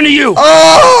talking to you?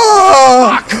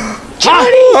 Fuck!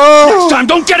 Next time,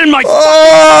 don't get in my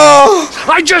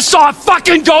I just saw a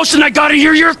fucking ghost and I gotta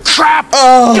hear your crap!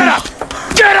 Get up!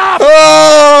 Get up!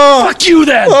 Fuck you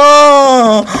then!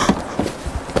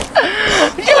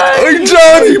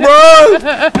 Johnny, bro!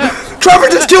 Trevor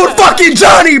just killed fucking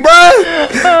Johnny, bro!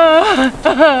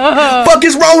 Fuck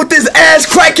is wrong with this ass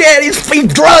crackhead?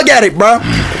 He's drug addict, bro.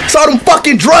 It's all them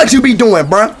fucking drugs you be doing,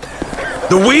 bro.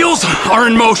 The wheels are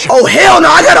in motion. Oh hell no!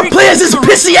 I gotta play as this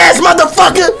pissy ass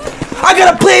motherfucker. I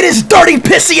gotta play this dirty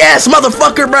pissy ass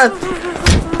motherfucker, bro.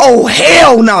 Oh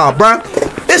hell nah, bro.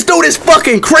 This dude is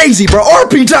fucking crazy, bro.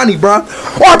 RP Johnny, bro.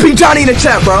 RP Johnny in the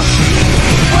chat, bro.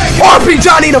 RP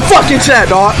Johnny in the fucking chat,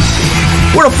 dog.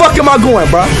 Where the fuck am I going,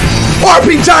 bro?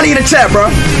 RP Johnny in the chat, bro.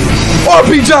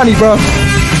 RP Johnny, bro.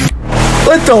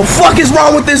 What the fuck is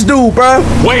wrong with this dude, bro?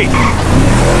 Wait.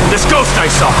 This ghost I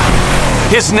saw.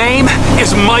 His name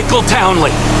is Michael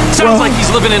Townley. Sounds like he's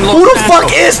living in Los Who the Santos.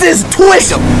 fuck is this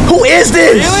twist? Who is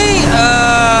this? Really?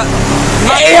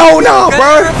 Hell no,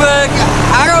 bro. But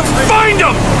I don't find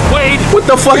him. Wade. What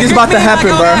the fuck is about to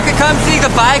happen, bro? I could come see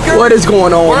the biker. What is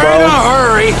going on, We're bro? in a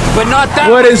hurry, but not that.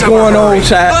 What is going on,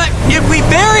 chat? But if we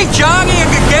bury Johnny in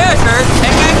the desert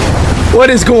and then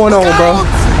What is going on, bro?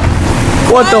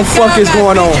 What the fuck is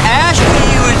going on?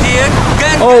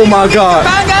 Oh my god.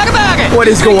 What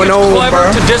is going on,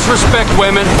 bro? To disrespect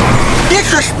women.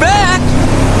 Disrespect?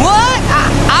 What?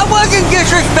 I wasn't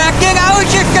disrespecting. I was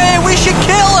just saying we should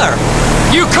kill her.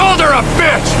 You called her a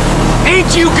bitch.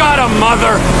 Ain't you got a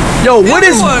mother? Yo, what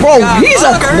is, bro? He's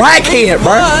a crackhead,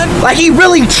 bro. Like he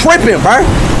really tripping, bro.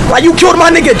 Like you killed my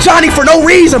nigga Johnny for no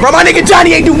reason, bro. My nigga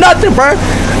Johnny ain't do nothing, bro.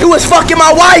 It was fucking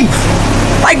my wife.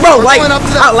 Like, bro, like, bro,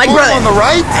 on the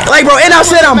right. Like, bro, and I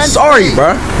said I'm sorry,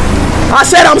 bro. I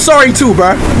said I'm sorry too,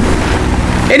 bro.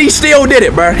 And he still did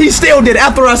it, bro. He still did it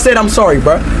after I said I'm sorry,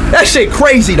 bro. That shit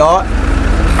crazy, dog.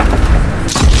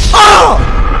 Oh!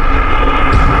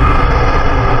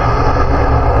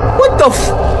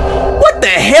 What the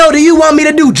hell do you want me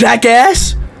to do,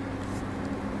 jackass?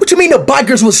 What you mean the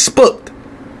bikers was spooked?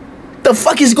 The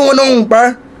fuck is going on,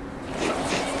 bro?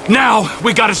 Now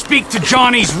we gotta speak to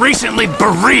Johnny's recently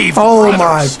bereaved Oh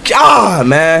brothers. my god,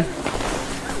 man.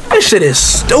 This shit is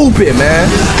stupid, man.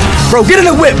 Bro, get in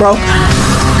the whip, bro.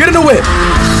 Get in the whip.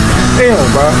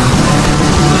 Damn, bro.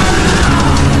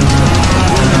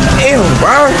 Damn,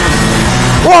 bro.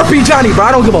 RP Johnny, bro.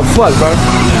 I don't give a fuck, bro.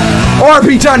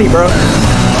 RP Johnny, bro.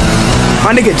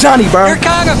 My nigga Johnny, bro. You're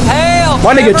kind of pale.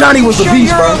 My nigga Johnny was the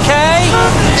beast, bro. Okay?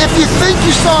 If you think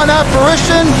you saw an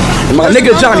apparition, My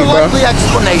nigga Johnny, bro. likely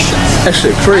explanations. That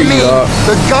shit crazy, dog.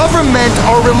 The government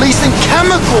are releasing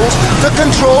chemicals to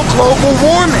control global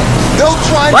warming. They'll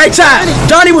try. Right, chat.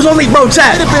 Johnny was only, bro,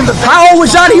 chat. How old was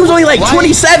Johnny? He was only like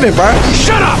 27, bro.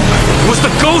 Shut up! Was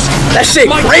the ghost That shit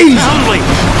Michael crazy. Townley,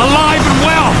 alive and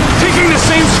well, taking the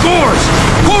same scores,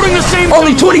 quoting the same.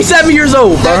 Only 27 years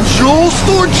old, bro. That jewel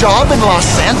store job in Los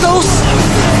Santos?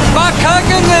 My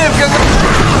cousin lives in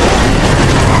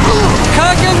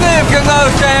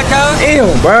Los Santos.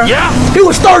 Damn, bro. Yeah? He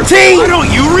was 13. Why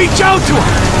don't you reach out to him?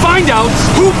 Find out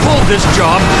who pulled this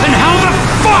job and how the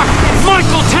fuck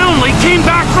Michael Townley came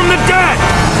back from the dead.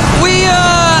 We,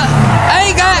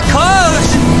 ain't got close.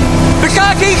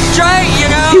 Because he's straight, you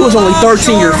know. He was only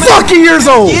 13 years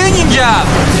old. Union job.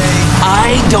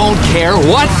 I don't care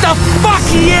what the fuck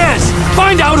he is.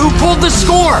 Find out who pulled the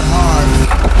score.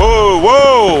 Whoa,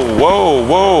 whoa, whoa,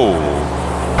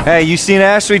 whoa. Hey, you seen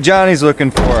Ashley? Johnny's looking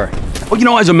for her. Well, you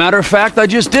know, as a matter of fact, I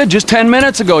just did, just 10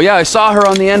 minutes ago. Yeah, I saw her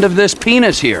on the end of this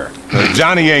penis here.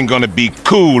 Johnny ain't gonna be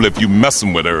cool if you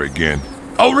messing with her again.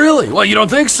 Oh, really? Well, you don't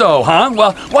think so, huh?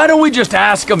 Well, why don't we just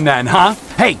ask him then, huh?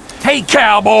 Hey,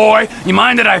 cowboy, you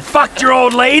mind that I fucked your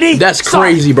old lady? That's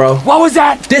crazy, bro. What was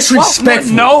that?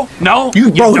 Disrespectful. No, you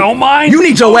don't mind? You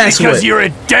need your ass because whipped. you're a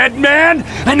dead man,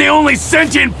 and the only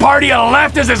sentient part you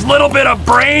left is this little bit of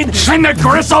brain and the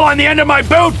gristle on the end of my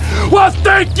boot? Well,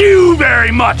 thank you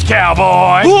very much,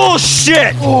 cowboy.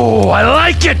 Bullshit! Oh, I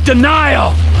like it,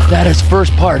 denial. That is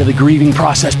first part of the grieving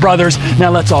process, brothers.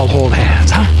 Now let's all hold hands,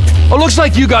 huh? Oh, looks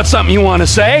like you got something you want to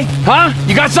say, huh?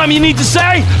 You got something you need to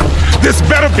say? This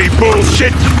better be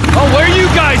bullshit. Oh, where are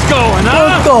you guys going,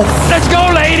 huh? Let's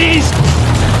go, ladies!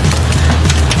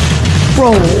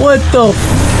 Bro, what the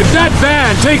If that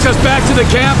van takes us back to the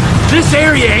camp, this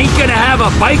area ain't gonna have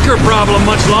a biker problem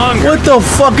much longer. What the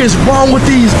fuck is wrong with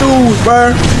these dudes,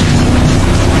 bro?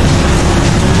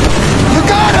 You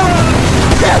got him!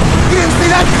 Yeah, you didn't see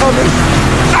that coming.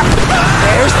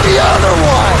 There's the other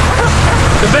one.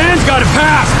 The van's got a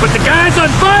pass, but the guys on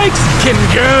bikes can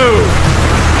go.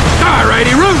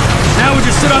 Alrighty, Root. Now we'll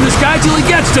just sit on this guy till he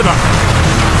gets to them.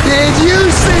 Did you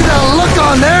see the look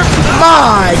on their...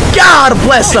 My God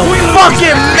bless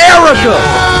fucking America!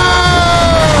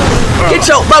 Get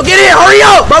your... Bro, get in! Hurry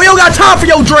up! Bro, we don't got time for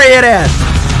your dread ass.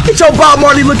 Get your Bob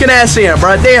Marley looking ass in,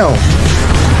 bro. Damn.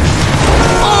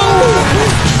 Oh!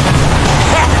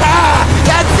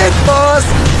 That's it, boss.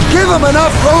 Give him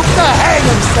enough rope to hang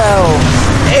himself.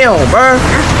 Damn, bro.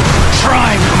 You're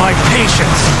trying my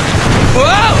patience.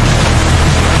 Whoa!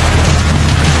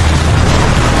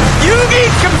 You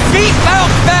need some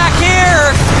seatbelts back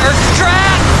here, or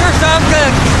straps, or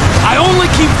something. I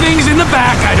only keep things in the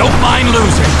back I don't mind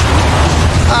losing.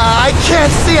 I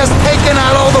can't see us taking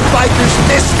out all the bikers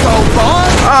this go, boss.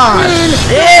 Ah,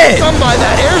 shit. Come by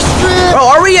that airstrip. Bro,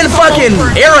 are we in fucking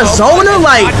Arizona?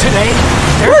 Like, Not today.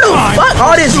 where the fuck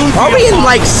all this? Are we in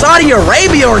like Saudi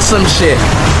Arabia or some shit?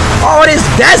 All this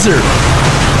desert.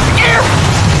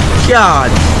 God.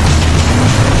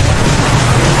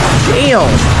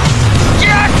 Damn.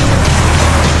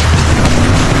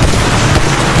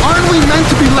 Aren't we meant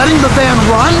to be letting the van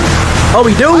run? Oh,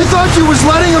 we do? I thought you was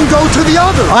letting him go to the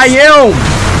other. I am.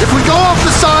 If we go off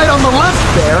the side on the left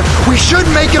there, we should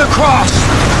make it across.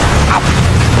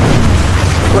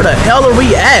 Where the hell are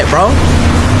we at, bro?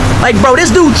 Like, bro, this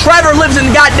dude Trevor lives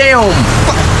in goddamn...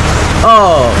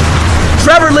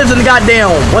 Trevor lives in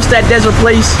goddamn... What's that desert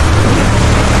place?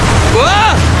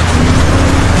 Whoa!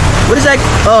 What is that?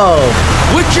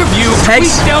 Which of you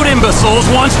tweaked out imbeciles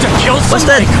wants to kill some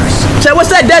bikers?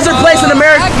 What's that desert place in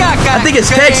America? I think it's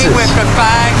Texas. With the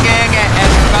biking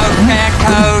and smoke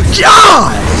coast.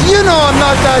 God! You know I'm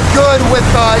not that good with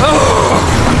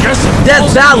Death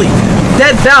Valley.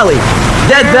 Death Valley.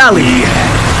 Death Valley.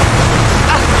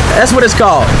 That's what it's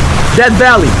called. Death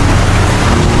Valley.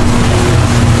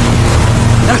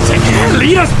 That's it.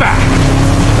 Lead us back.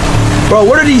 Bro,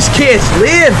 where do these kids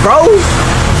live, bro?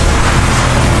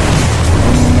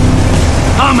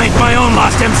 I'll make my own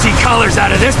Lost MC colors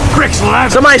out of this. Crick's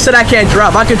live. Somebody said I can't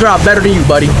drop. I can drop better than you,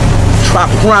 buddy. I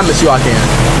promise you I can.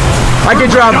 I can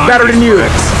drop better than you.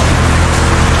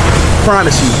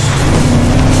 Promise you.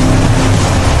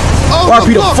 Oh,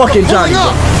 RP the fucking Johnny.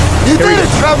 You did it,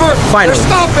 Trevor. Finally. They're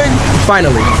stopping.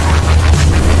 Finally.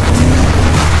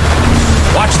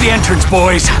 Watch the entrance,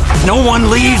 boys. No one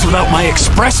leaves without my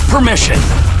express permission.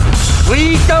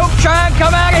 Please don't try and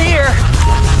come out of here.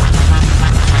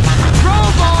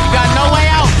 You got no way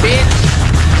out, bitch.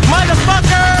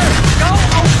 Motherfucker! Go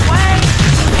away!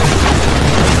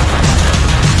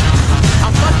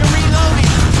 I'm fucking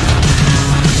reloading.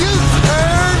 You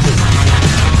turd!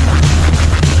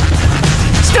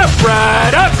 Step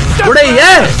right up! Step Where they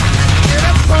at?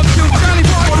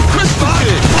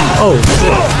 Oh,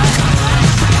 shit.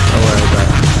 Don't worry about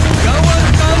it.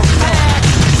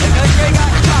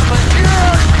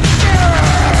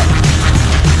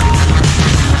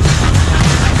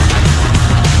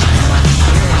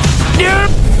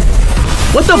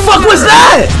 What the fuck was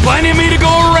that? Plenty of me to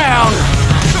go around.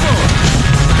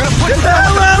 Get the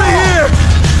hell out of here!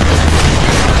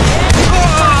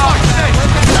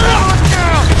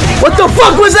 What the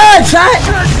fuck was that, chat?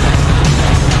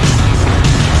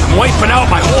 I'm wiping out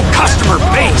my whole customer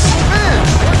base.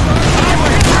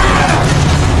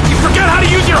 You forget how to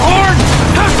use your horn?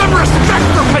 Have some respect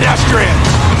for pedestrians.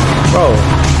 Bro.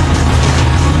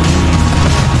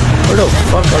 Where the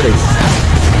fuck are they?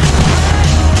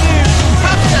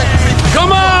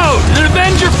 Come out and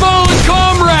avenge your fallen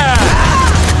comrade!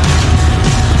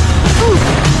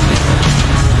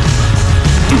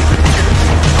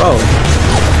 Oh.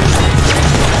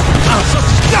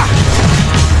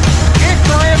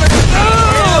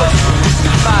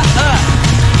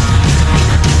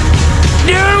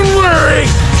 Don't worry,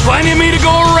 plenty of me to go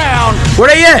around. Where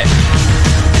they at?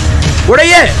 Where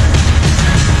they at?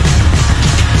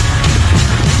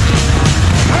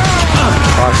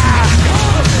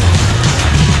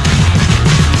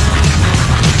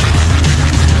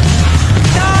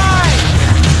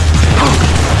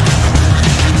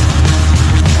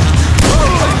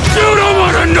 You don't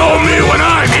want to know me when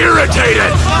I'm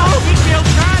irritated.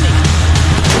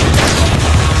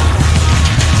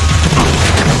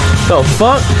 The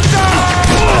fuck?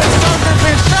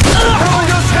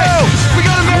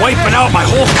 Wiping out my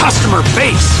whole customer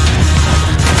base.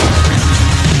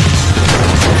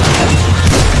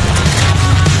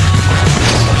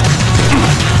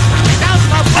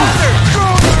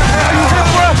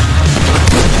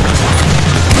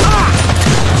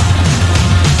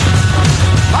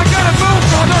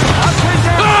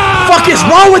 Fuck is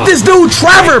wrong with this dude,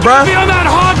 Trevor, bro? Be on that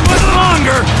hog much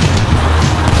longer.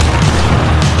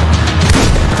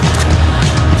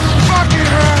 Fucking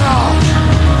hell!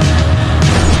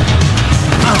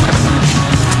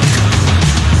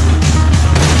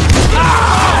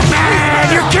 Oh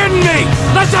man, you're kidding me!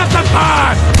 Let's have some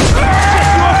fun!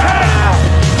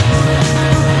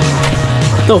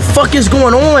 The fuck is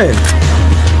going on?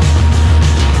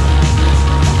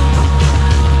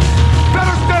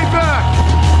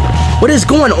 What is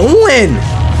going on?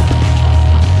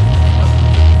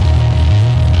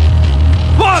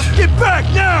 Boss, get back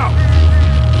now!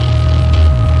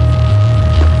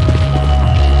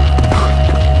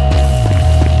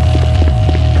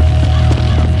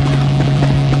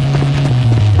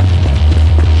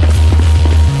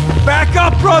 Back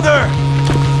up, brother!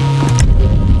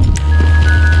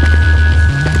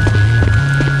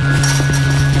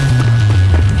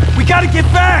 We gotta get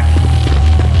back!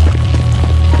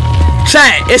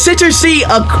 Chat, is Citrus C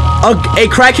a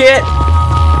crackhead?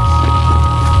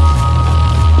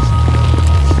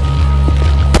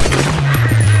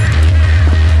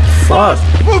 Fuck.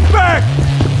 Move back!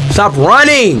 Stop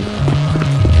running!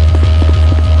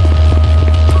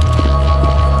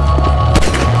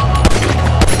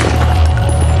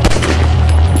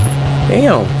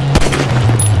 Damn.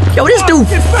 Yo, this dude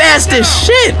fast as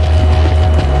shit!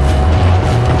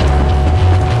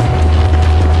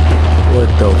 What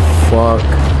the fuck?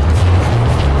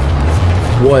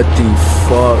 What the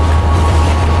fuck?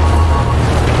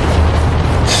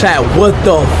 Chat, what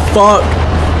the fuck?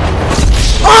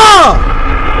 Ah!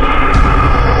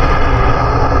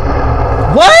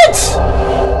 What?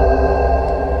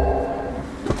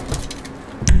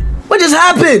 What just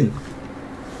happened?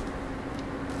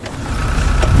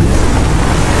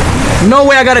 No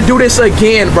way I gotta do this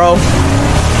again, bro.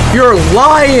 You're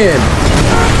lying.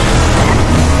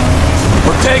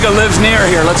 Ortega lives near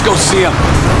here. Let's go see him.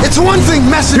 It's one thing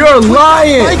messing You're with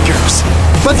lying. bikers,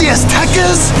 but the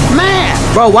Aztecas, man.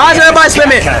 Bro, why is everybody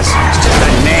spamming? It's just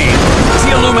a name. Is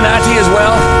he Illuminati as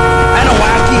well?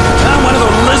 Anunnaki? One of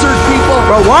the lizard people?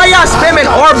 Bro, why y'all spamming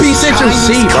RP Central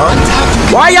C, bro?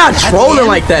 Why y'all trolling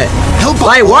like that?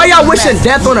 Like, why y'all wishing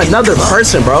death on another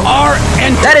person, bro?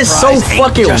 That is so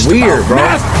fucking weird, bro.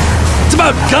 It's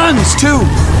about guns, too.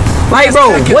 Like,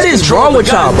 bro, what is wrong with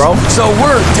y'all, bro? So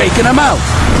we're taking them out.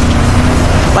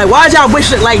 Like, why is y'all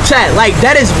wishing, like, chat? Like,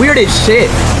 that is weird as shit.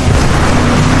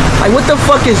 Like, what the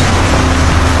fuck is...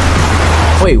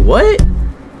 Wait, what?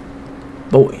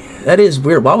 But that is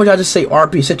weird. Why would y'all just say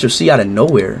RP Central C out of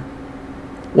nowhere?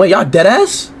 Wait, y'all dead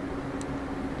ass?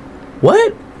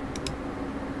 What?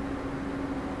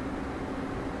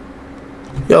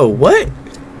 Yo, what?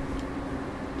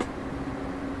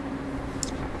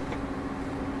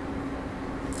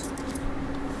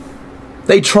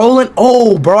 They trolling?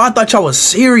 Oh, bro, I thought y'all was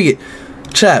serious.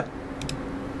 Chap.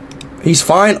 He's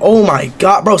fine? Oh my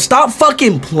god, bro. Stop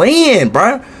fucking playing,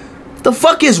 bro. What the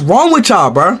fuck is wrong with y'all,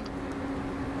 bro?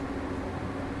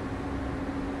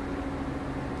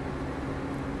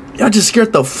 Y'all just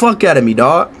scared the fuck out of me,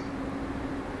 dog.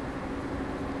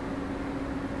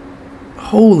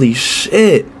 Holy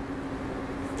shit.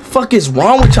 The fuck is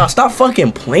wrong with y'all? Stop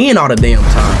fucking playing all the damn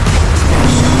time.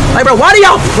 Like, bro, why do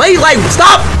y'all play? Like,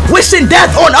 stop wishing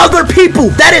death on other people.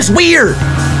 That is weird.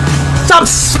 Stop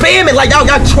spamming. Like, y'all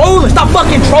trolling. Stop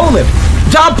fucking trolling.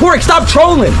 John Pork, stop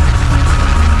trolling.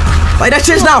 Like, that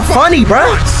shit's not funny,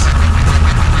 bro.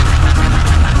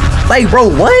 Like,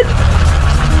 bro, what?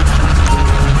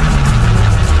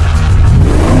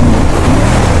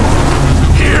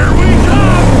 Here we go.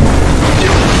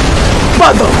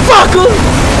 Motherfucker.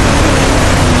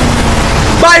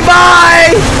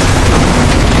 Bye-bye.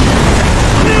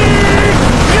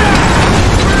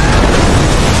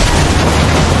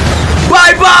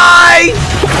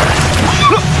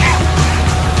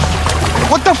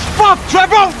 What the fuck,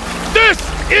 Trevor? This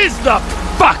is the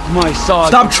fuck, my son.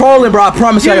 Stop trolling, bro. I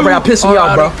promise you, bro. You're pissing me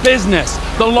off, bro. Business.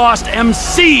 The Lost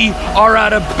MC are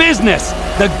out of business.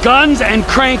 The guns and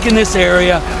crank in this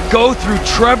area go through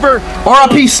Trevor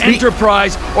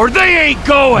Enterprise, or they ain't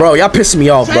going. Bro, y'all pissing me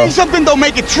off, bro. Saying something don't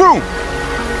make it true.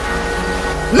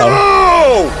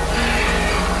 No!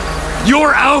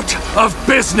 You're out of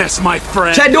business, my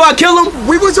friend. Chad, do I kill him?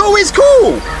 We was always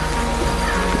cool.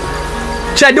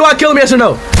 Chad, do I kill him, yes or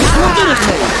no?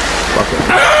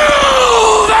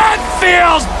 Oh, that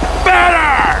feels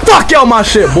better! Fuck y'all my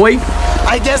shit, boy.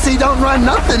 I guess he don't run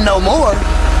nothing no more.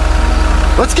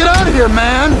 Let's get out of here,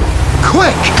 man.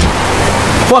 Quick.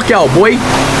 Fuck y'all, boy.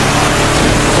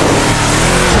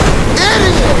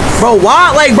 Idiots! Bro,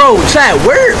 why? Like, bro, Chad,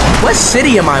 what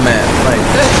city am I at? Like,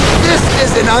 this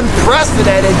is an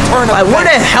unprecedented turn of like, where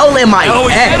the hell am I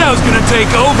Oh, he at? said I was gonna take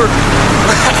over.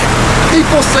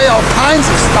 People say all kinds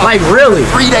of stuff. Like, really?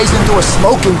 3 days into a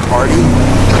smoking party.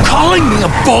 You're calling me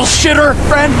a bullshitter,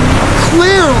 friend?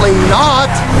 Clearly not.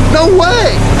 No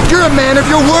way. You're a man of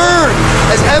your word,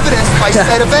 as evidenced by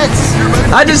said events.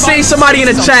 I just seen somebody in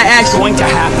the chat ask. Going to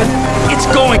happen? It's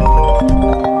going.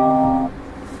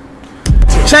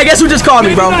 Chad, guess who just called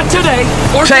me, bro? Maybe not today.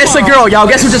 Or Chad, it's a girl, y'all.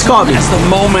 Guess who just called me? That's the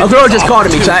moment. A girl just called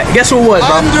me, Chad. Guess who it was,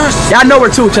 bro? Y'all know her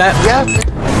too, Chad. Yeah.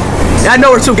 I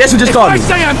know her too. Guess who just called me? If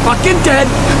I say I'm fucking dead,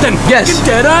 then fucking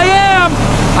dead I am.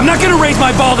 I'm not gonna raise my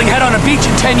balding head on a beach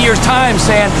in 10 years' time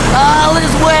saying, all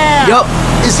is well. Yup.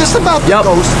 Is this about the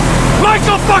ghost?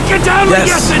 Michael fucking Downey,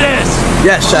 yes it is.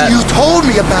 Yes, Chad. You told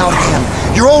me about him.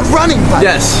 Your old running buddy.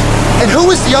 Yes. And who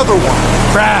is the other one?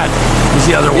 Brad is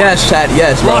the other one. Yes, Chad,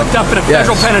 yes, bro. Locked up in a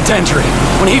federal penitentiary.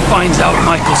 When he finds out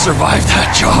Michael survived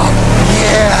that job.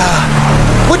 Yeah.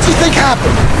 What do you think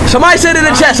happened? Somebody said in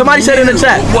the chat. Somebody said in the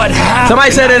chat. What happened?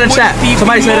 Somebody said in the chat.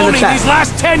 Somebody said in the chat. These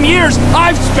last 10 years,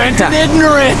 I've spent in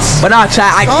ignorance. But nah,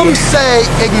 chat. Some say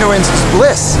ignorance is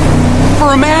bliss.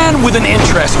 For a man with an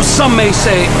interest, some may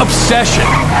say obsession,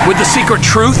 with the secret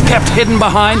truth kept hidden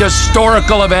behind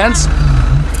historical events.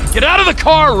 Get out of the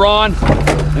car, Ron.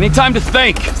 Any time to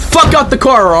think. Fuck out the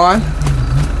car, Ron.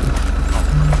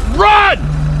 Run!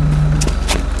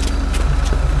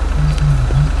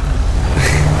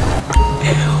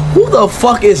 Who the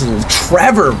fuck is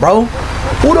Trevor, bro?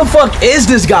 Who the fuck is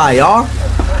this guy, y'all?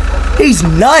 He's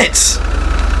nuts.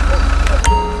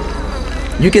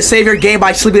 You can save your game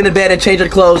by sleeping in bed and changing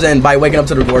clothes and by waking up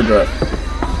to the wardrobe.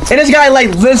 And this guy like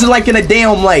lives like in a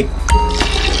damn like.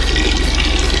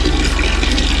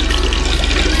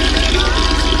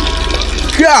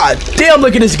 God damn,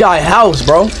 look at this guy's house,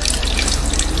 bro.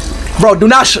 Bro, do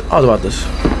not I was about this.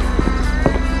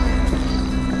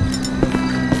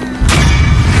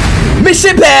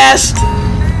 Mission passed!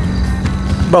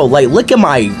 Bro, like, look at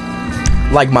my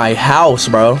house,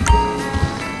 bro.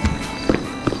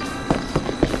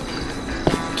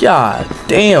 God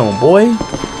damn, boy.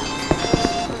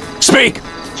 Speak! You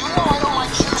know I don't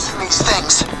like using these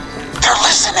things. They're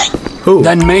listening. Who?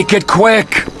 Then make it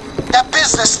quick. That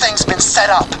business thing's been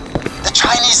set up. The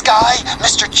Chinese guy,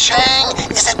 Mr. Chang,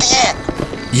 is at the inn.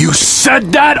 You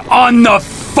said that on the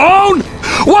phone?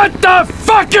 What the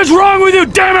fuck is wrong with you,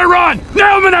 damn it, Ron?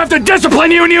 Now I'm gonna have to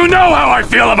discipline you, and you know how I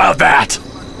feel about that.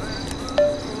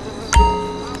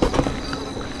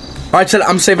 Alright, Chad,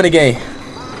 I'm saving the game.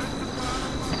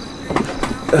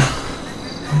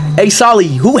 Hey, Solly,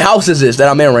 who house is this that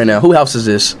I'm in right now? Who house is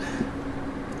this?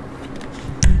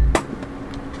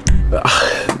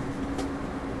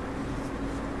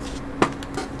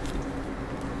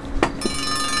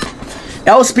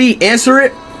 IShowSpeed, answer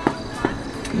it.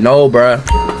 No, bruh.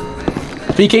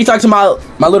 Can you talk to my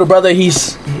little brother?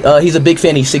 He's a big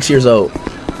fan. He's 6 years old.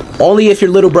 Only if your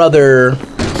little brother.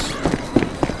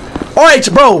 All right,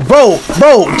 bro.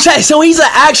 Check. So he's an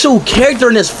actual character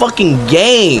in this fucking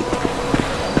game.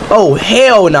 Oh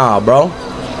hell nah, bro.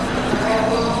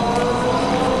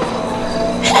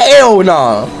 Hell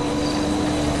nah.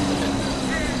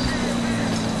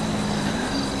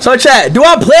 So chat, do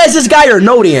I play as this guy or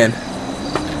no then?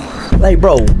 Like,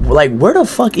 bro, like, where the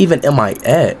fuck even am I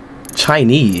at?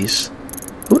 Chinese?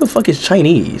 Who the fuck is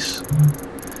Chinese?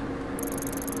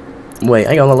 Wait,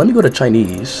 hang on, let me go to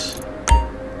Chinese.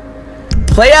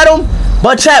 Play at him?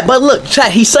 But look,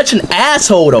 chat, he's such an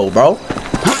asshole though, bro.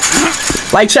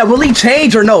 Like, chat, will he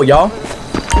change or no, y'all?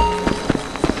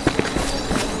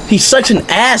 He's such an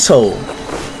asshole.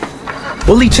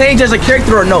 Will he change as a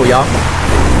character or no, y'all?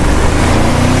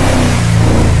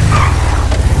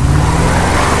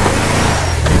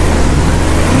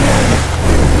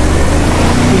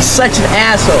 He's such an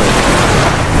asshole.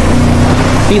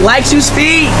 He likes you,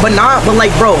 Speed, but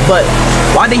like, bro, but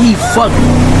why did he fuck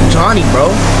Johnny, bro.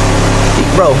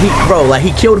 Like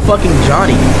he killed fucking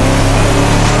Johnny.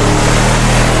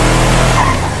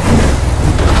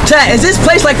 Chat, is this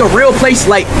place like a real place?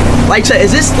 Like chat,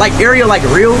 is this like area like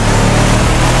real?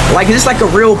 Like is this like a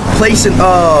real place in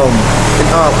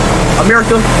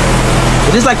America?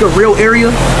 Is this like a real area?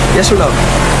 Yes or no?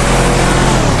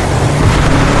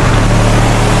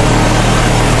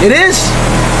 It is?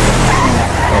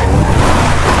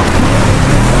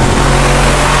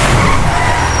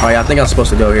 Oh yeah, I think I'm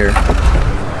supposed to go here.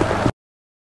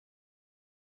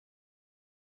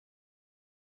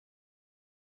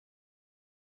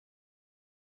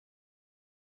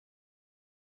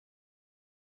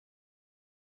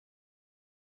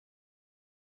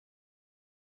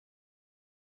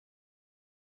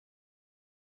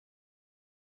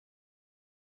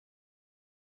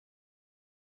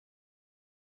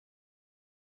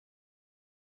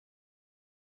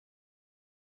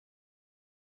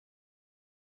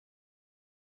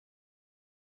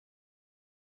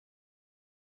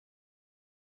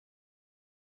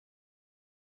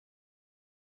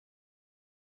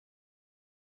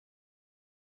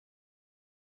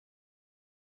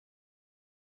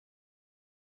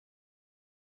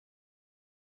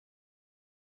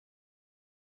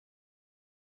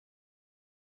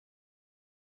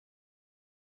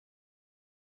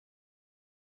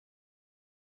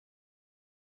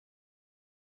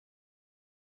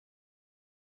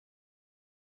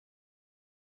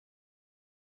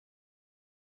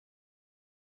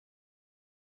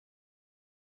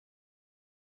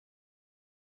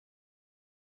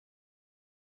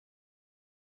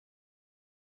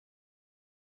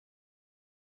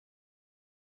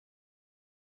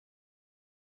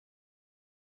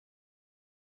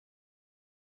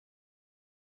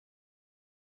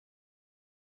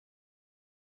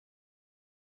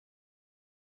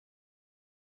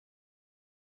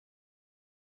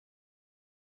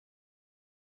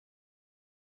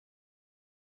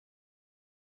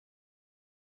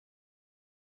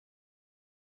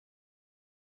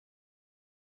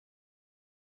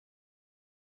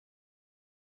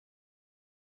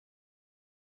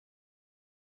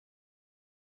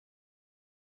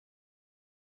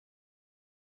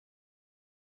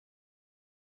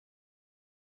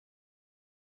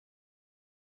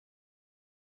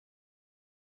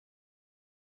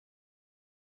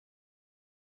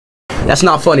 That's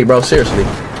not funny, bro. Seriously.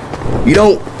 You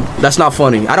don't. That's not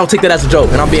funny. I don't take that as a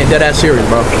joke, and I'm being dead ass serious,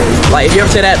 bro. Like, if you ever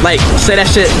say that, like, say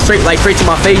that shit straight to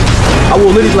my face, I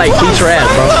will literally, like, beat your ass,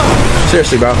 bro.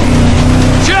 Seriously, bro.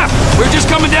 Jeff, we're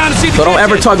just coming down to see the So don't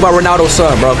ever talk about Ronaldo's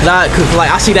son, bro. Cause like,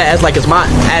 I see that as, like, as my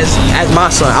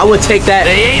son. I would take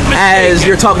that as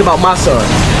you're talking about my son.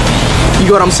 You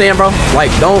get what I'm saying, bro?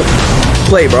 Like, don't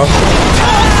play, bro.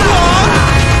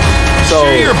 So,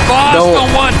 sure your boss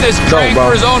don't want this crank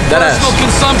for his own personal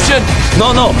consumption?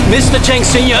 No, Mr. Cheng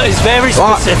Sr. is very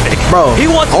specific. Bro, he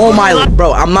wants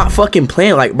bro, I'm not fucking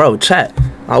playing. Like, bro, chat.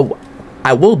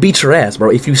 I will beat your ass, bro,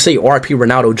 if you say RP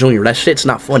Ronaldo Jr. That shit's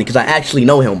not funny, because I actually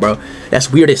know him, bro. That's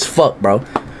weird as fuck, bro.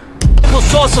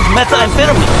 Source of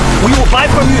methamphetamine. We will buy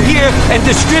from you here and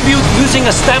distribute using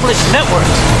established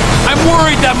networks. I'm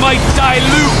worried that might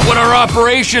dilute what our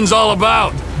operation's all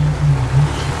about.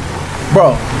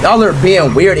 Bro, y'all are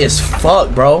being weird as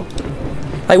fuck, bro.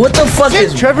 Like, what the fuck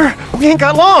is... Trevor, we ain't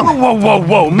got long.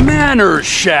 Whoa. Manners,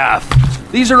 chef.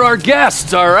 These are our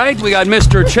guests, all right? We got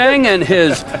Mr. Cheng and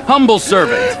his humble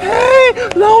servant. Hey,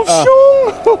 Lao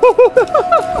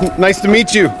Shung. Nice to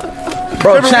meet you.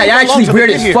 Bro, Chad, you're actually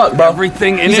weird as fuck, bro.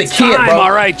 Everything in He's its a kid, time, bro.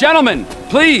 all right. Gentlemen,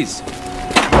 please.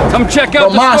 Come check out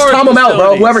the Moss, storage time him out, bro.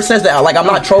 facilities. Whoever says that, like, I'm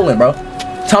not trolling, bro.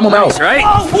 Time him out. Right?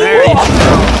 There you go.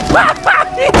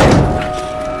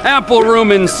 Ample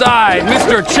room inside.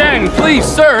 Mr. Cheng, please,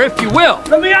 sir, if you will.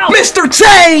 Let me out. Mr.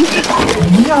 Cheng!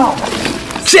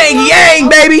 Cheng Yang,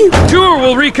 baby! Tour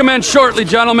will recommence shortly,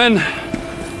 gentlemen.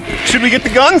 Should we get the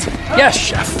guns? Yes,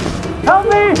 chef. Help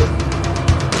me!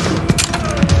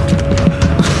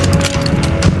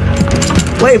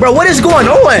 Wait, bro, what is going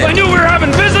on? I knew we were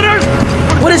having visitors.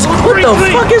 What the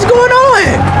fuck is going on?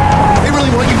 They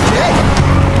really want you dead.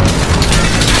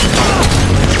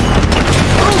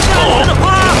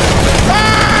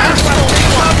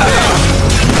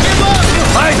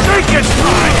 I think it's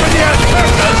time for the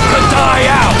asbestos to die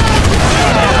out.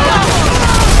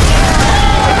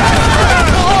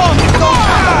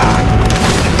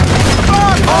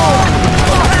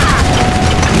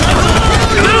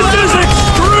 This is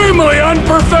extremely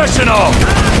unprofessional.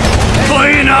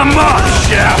 Clean 'em up,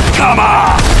 chef. Come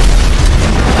on.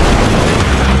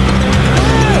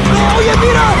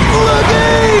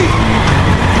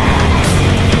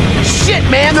 Shit,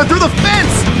 man, they're through the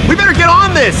fence. We better get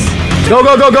on this. Go,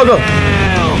 go, go, go, go.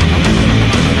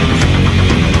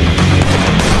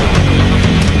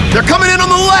 They're coming in on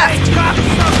the left.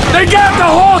 They got the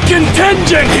whole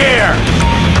contingent here.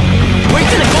 Wait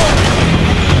till it goes.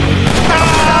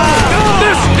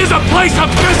 This is a place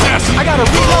of business. I gotta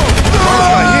reload.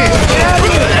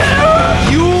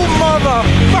 You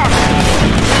motherfucker.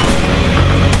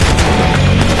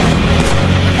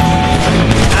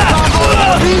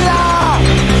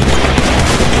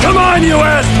 Come on, you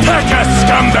Azteca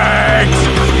scumbags!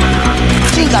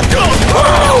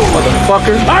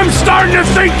 Motherfucker. I'm starting to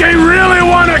think they really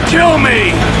want to kill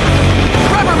me!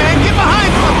 Rubber man, get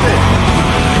behind something!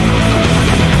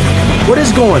 What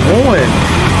is going on?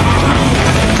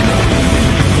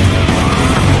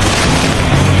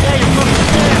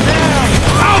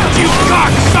 Out, you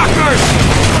cocksuckers!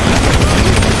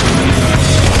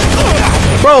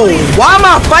 Bro, why am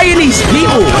I fighting these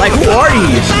people? Like, who are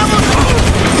these?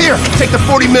 Here, take the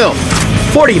 40 mil.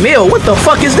 40 mil? What the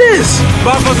fuck is this?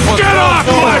 Get off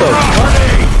my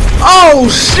property! Oh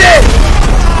shit!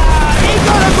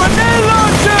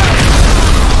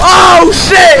 Oh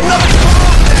shit!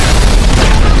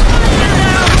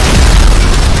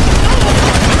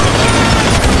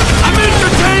 I'm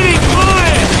entertaining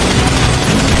clients!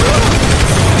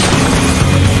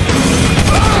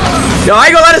 Yo, I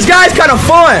ain't gonna lie, this guy's kind of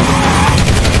fun.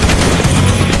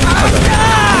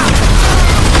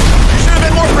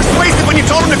 Persuasive when you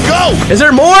told him to go. Is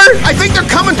there more? I think they're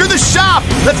coming through the shop.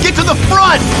 Let's get to the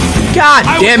front. God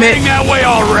damn it. I was heading that way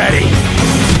already.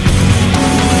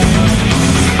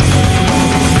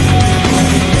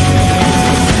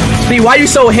 Speed, why you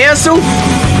so handsome?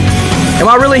 Am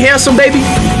I really handsome, baby?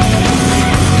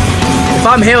 If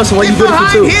I'm handsome, why you beautiful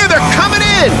too? Here, they're coming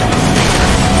in.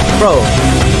 Bro.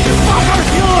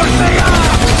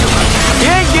 You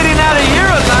ain't getting out of here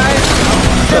alive.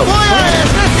 Bro.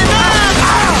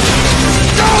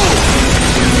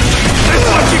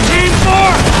 What you came for?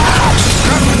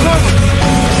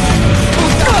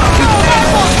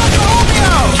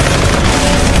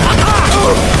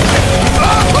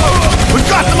 We've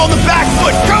got them on the back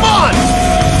foot. Come on!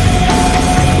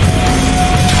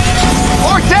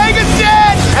 Ortega's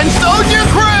dead, and so's your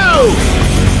crew.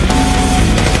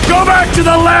 Go back to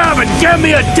the lab and get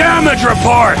me a damage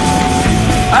report.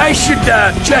 I should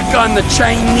check on the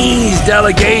Chinese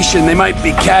delegation. They might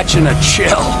be catching a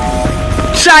chill.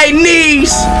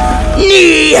 Chinese!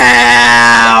 Ni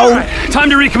hao! Right, time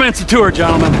to recommence the tour,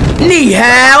 gentlemen. Ni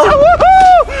hao!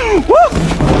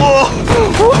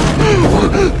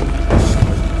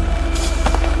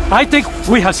 I think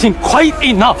we have seen quite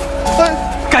enough.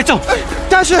 Thanks,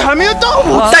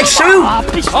 Shu!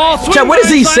 Chad, what is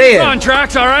he saying?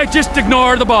 Contracts, all right? Just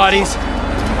ignore the bodies.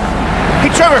 Hey,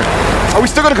 Trevor, are we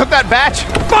still gonna cook that batch?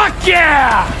 Fuck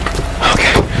yeah!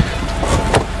 Okay.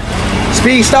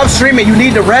 Speed, stop streaming. You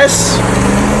need to rest.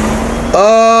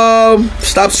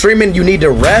 Stop streaming. You need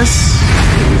to rest.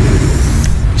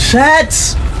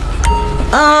 Chats.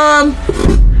 I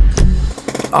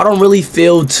don't really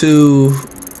feel too.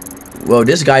 Well,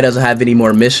 this guy doesn't have any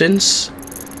more missions.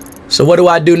 So what do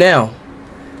I do now?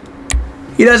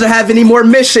 He doesn't have any more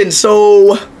missions,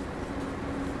 so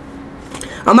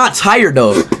I'm not tired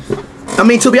though. I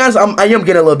mean, to be honest, I am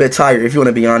getting a little bit tired, if you want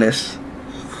to be honest.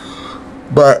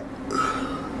 But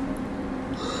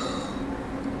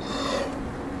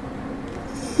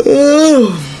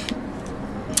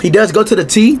he does go to the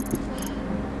T.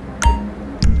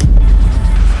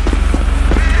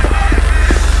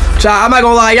 Chat, I'm not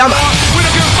gonna lie,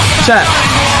 Chat.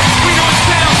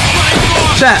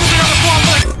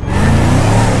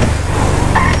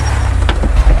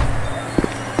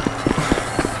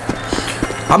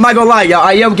 I'm not gonna lie, y'all.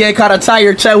 I am getting kind of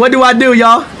tired, Chat. What do I do,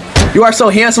 y'all? You are so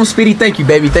handsome, Speedy. Thank you,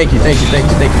 baby. Thank you, baby. Thank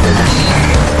you.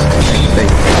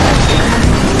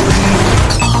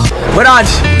 But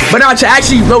Chat,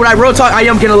 actually, when I real talk, I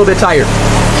am getting a little bit tired.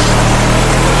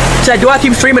 Chat, do I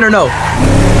keep streaming or no?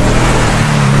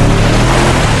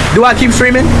 Do I keep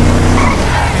streaming?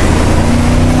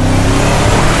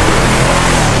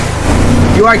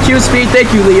 You are cute, Speed.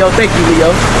 Thank you, Leo. Thank you,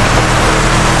 Leo.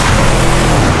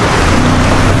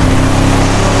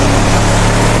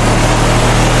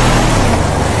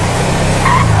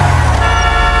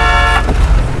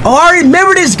 Oh, I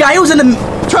remember this guy. He was in the...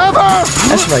 Trevor!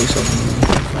 That's right, so.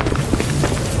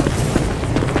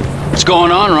 What's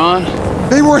going on, Ron?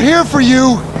 They were here for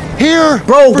you. Here.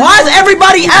 Bro, why is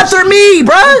everybody after me,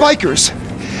 bro? Bikers.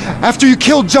 After you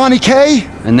killed Johnny K.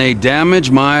 And they damage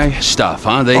my stuff,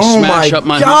 huh? They oh smash my up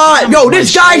my... God. Yo,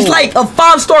 this guy's like a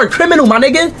 5-star criminal, my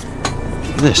nigga.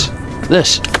 This.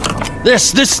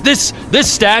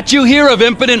 This statue here of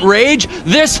impotent rage,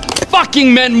 this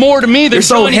fucking meant more to me than you're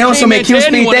so handsome and cute.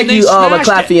 Thank you,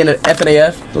 McClaffy and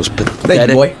FNAF. Those pathetic thank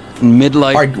you, boy.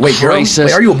 Midlife crisis.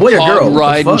 Wait, are you a boy or girl?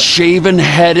 Riding,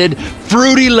 shaven-headed,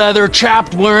 fruity leather,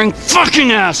 chapped-wearing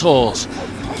fucking assholes.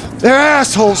 They're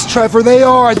assholes, Trevor. They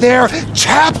are. They're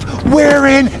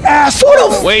chap-wearing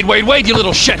assholes. Wait, you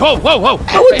little shit. Whoa.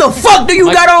 What the fuck do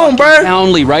you got on, bruh?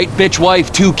 Townley, right? Bitch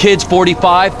wife, 2 kids,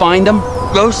 45. Find them.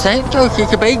 Los Santos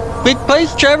is a big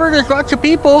place, Trevor. There's lots of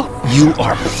people. You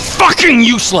are fucking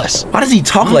useless. Why does he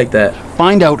talk like that?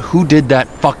 Find out who did that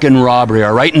fucking robbery,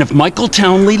 all right? And if Michael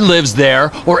Townley lives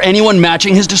there, or anyone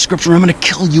matching his description, I'm gonna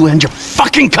kill you and your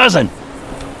fucking cousin.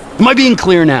 Am I being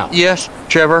clear now? Yes,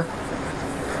 Trevor.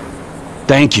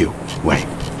 Thank you. Wait.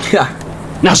 Yeah.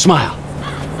 Now smile.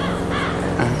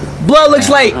 Blood looks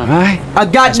like a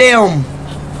goddamn.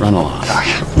 Run along.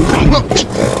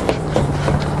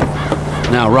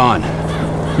 Now, Ron.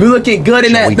 You looking good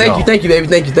in that. Thank you, baby.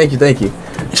 Thank you.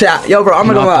 Chat, yo, bro, I'm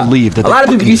not gonna lie. A lot of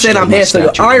people keep saying I'm handsome.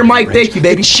 Iron Mike, thank you,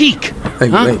 baby. Cheek.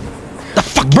 Thank you, the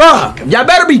fuck, bro. Y'all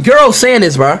better be girls saying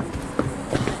this, bro.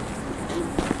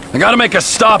 I gotta make a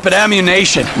stop at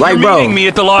ammunition. Like, You're bro, meeting me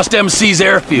at the Lost MC's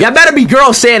airfield. Y'all better be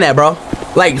girls saying that, bro.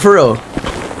 Like, for real.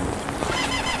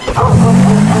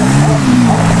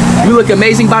 You look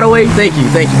amazing, by the way. Thank you.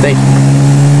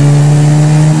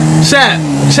 Chat.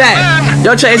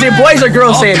 Yo, chat, is it boys or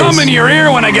girls saying this? I'll come in your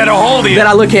ear when I get a hold of you. That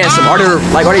I look handsome. Are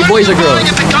they boys or girls?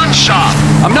 At the gun shop.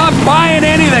 I'm not buying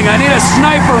anything. I need a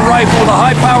sniper rifle with a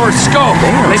high-powered scope.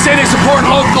 Damn. They say they support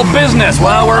local business.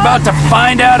 Well, we're about to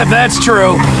find out if that's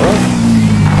true.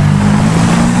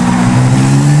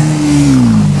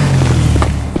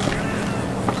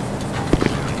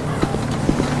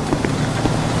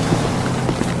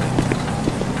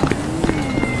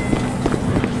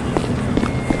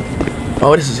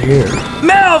 Oh, this is here.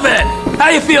 Melvin! How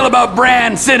you feel about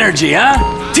brand synergy, huh?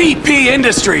 TP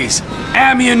Industries.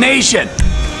 Ammunition.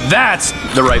 That's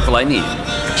the rifle I need.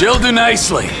 She'll do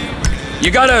nicely.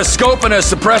 You got a scope and a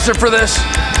suppressor for this?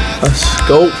 A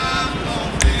scope?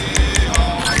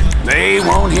 They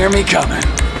won't hear me coming.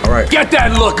 Alright. Get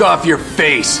that look off your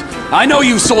face. I know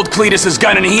you sold Cletus's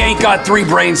gun and he ain't got 3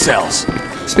 brain cells.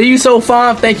 Speed, you so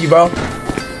fine. Thank you, bro.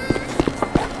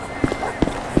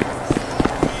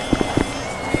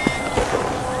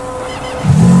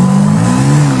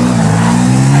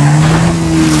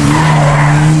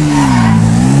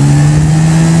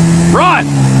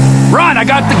 Ron, I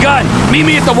got the gun. Meet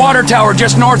me at the water tower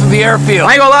just north of the airfield.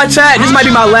 I ain't gonna lie, chat. This might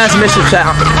be my last mission, chat.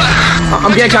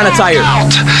 I'm getting kind of tired.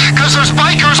 Because there's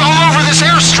bikers all over this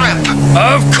airstrip.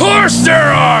 Of course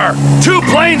there are. 2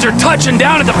 planes are touching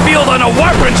down at the field on a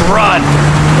weapons run.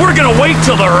 We're gonna wait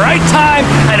till the right time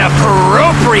and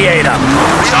appropriate them.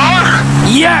 We are?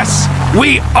 Yes,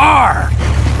 we are.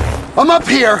 I'm up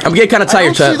here. I'm getting kind of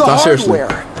tired, chat. No, seriously.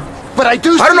 But I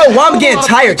don't know why I'm getting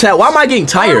tired, chat. Why am I getting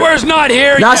tired? Hardware's not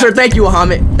here Nasser, yet. thank you,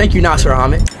 Ahmed. Thank you, Nasser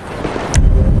Ahmed.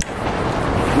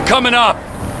 I'm coming up.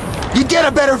 You get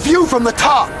a better view from the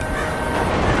top.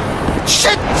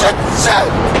 Shit. No.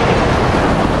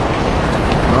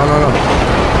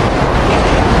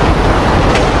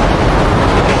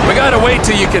 We gotta wait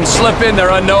till you can slip in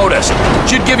there unnoticed.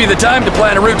 Should give you the time to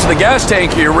plan a route to the gas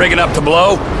tank you're rigging up to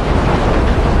blow.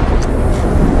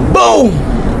 Boom!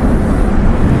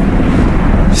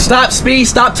 Stop, Speed.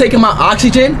 Stop taking my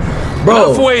oxygen.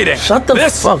 Bro, enough waiting. Shut the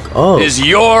fuck up. This is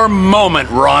your moment,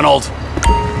 Ronald.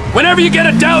 Whenever you get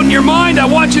a doubt in your mind, I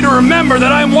want you to remember that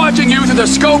I'm watching you through the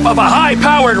scope of a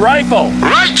high-powered rifle.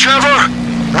 Right, Trevor.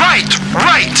 Right.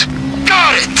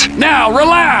 Got it. Now,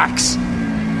 relax.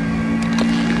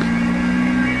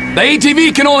 The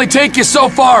ATV can only take you so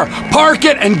far. Park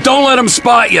it and don't let them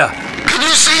spot you. Can you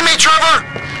see me, Trevor?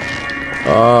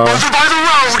 Over by the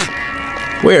road.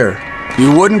 Where?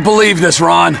 You wouldn't believe this,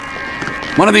 Ron.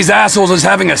 One of these assholes is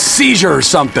having a seizure or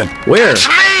something. Where? It's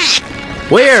me.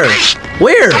 Where?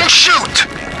 Where? Don't shoot.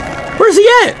 Where's he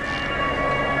at?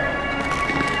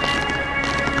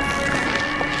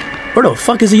 Where the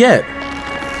fuck is he at?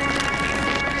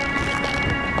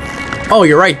 Oh,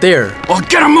 you're right there. Well,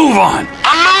 get a move on.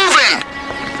 I'm moving.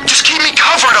 Just keep me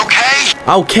covered, okay?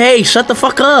 Okay, shut the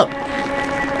fuck up.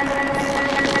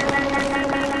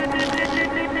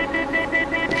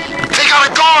 They got a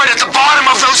guard at the bottom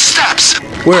of those steps.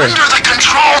 Where? Under the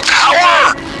control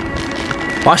tower.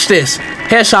 Watch this.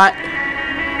 Headshot.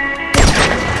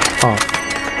 Oh.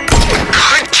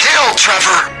 Good kill,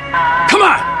 Trevor. Come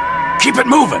on. Keep it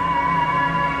moving.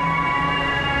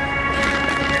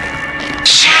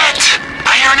 Shit!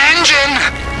 I hear an engine!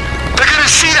 They're gonna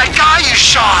see that guy you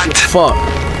shot! Fuck.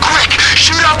 Quick,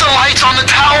 shoot out the lights on the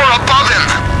tower above him!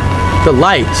 The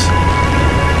lights.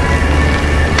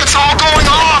 It's all going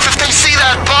off if they see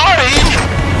that body.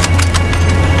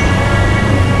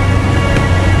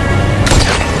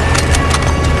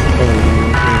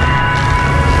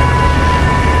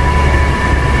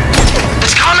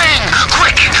 It's coming!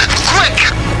 Quick! Quick!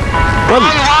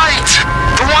 Wrong light!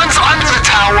 The one's under the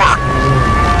tower!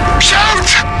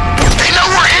 Shoot! They know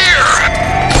we're here!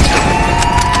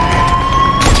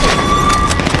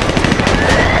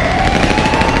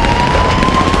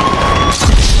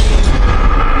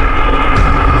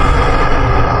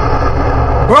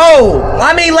 Bro,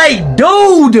 I mean, like,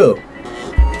 dude.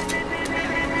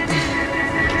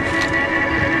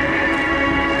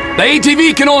 The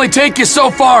ATV can only take you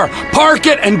so far. Park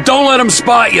it and don't let them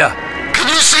spot you. Can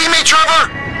you see me, Trevor?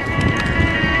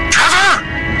 Trevor?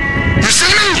 You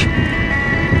see me?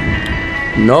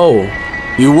 No.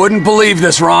 You wouldn't believe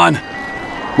this, Ron.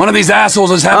 One of these assholes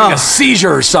is having a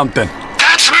seizure or something.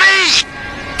 That's me!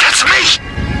 That's me!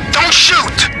 Don't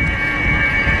shoot!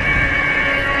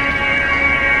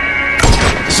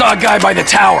 Saw a guy by the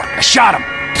tower. I shot him.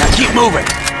 Now keep moving.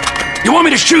 You want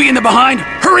me to shoot you in the behind?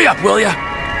 Hurry up, will ya?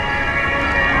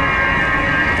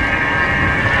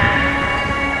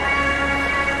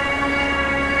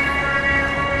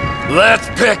 Let's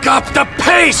pick up the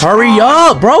pace! Hurry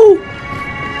up, bro!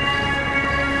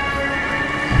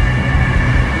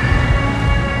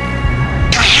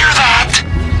 You hear that?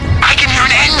 I can hear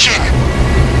an engine.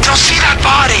 They'll see that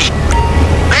body.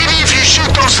 Maybe if you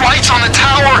shoot those lights on the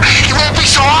tower, it won't be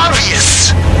so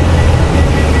obvious.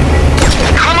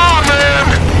 Come on, man.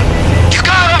 You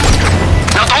got him.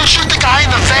 Now don't shoot the guy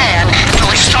in the van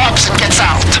until he stops and gets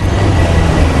out.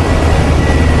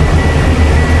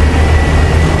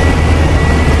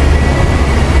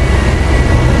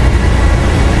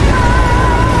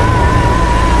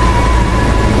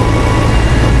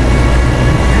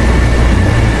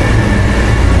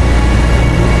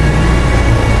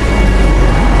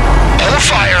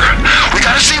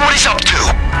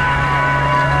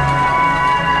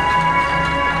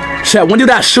 Chat, when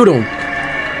did I shoot him?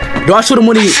 Do I shoot him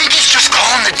when he... I think he's just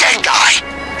calling the dead guy.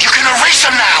 You can erase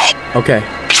him now. Okay.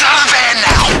 He's out of the van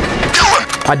now. Do him.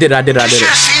 I did it. You should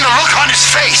have seen the look on his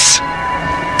face.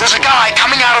 There's a guy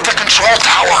coming out of the control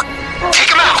tower.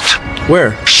 Take him out.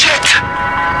 Where? Shit.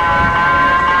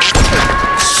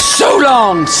 So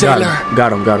long, sailor.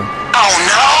 Got him. Oh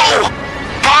no!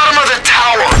 Bottom of the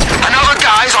tower. Another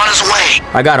guy's on his way.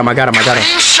 I got him.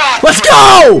 Clean shot. Let's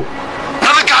go!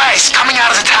 Another guy's coming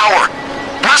out of the tower.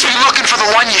 Must be looking for the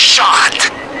one you shot.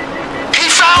 He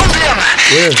found him.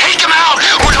 Yeah. Take him out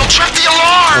or he'll trip the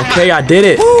alarm. Okay, I did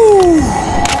it. Woo.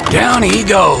 Down he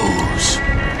goes.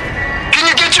 Can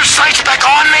you get your sights back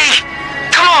on me?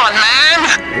 Come on,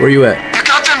 man. Where you at? You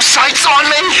got them sights on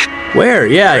me? Where?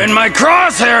 Yeah. You're in my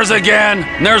crosshairs again.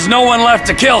 There's no one left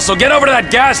to kill, so get over to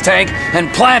that gas tank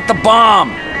and plant the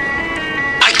bomb.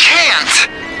 I can't.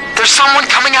 There's someone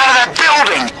coming out of that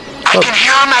building. I can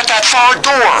hear him at that far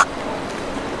door.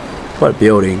 What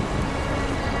building?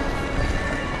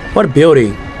 What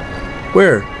building?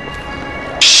 Where?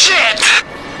 Shit!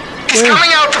 He's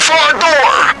coming out the far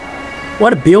door.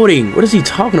 What building? What is he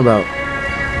talking about?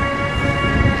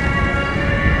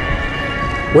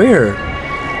 Where?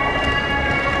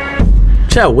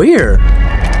 Chat, where?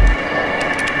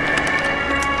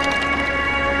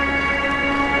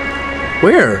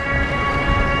 Where?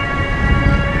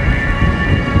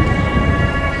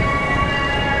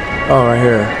 Oh, right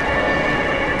here.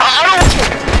 I don't...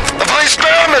 Please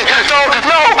spare me!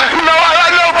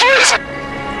 No, please!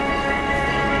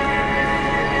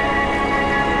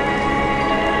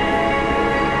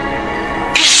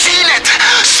 He's seen it!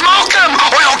 Smoke him,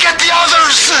 or he'll get the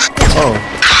others! Oh.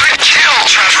 Good kill,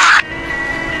 Trevor!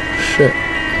 Shit.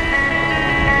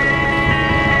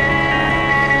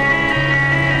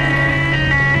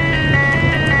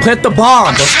 Plant the bomb!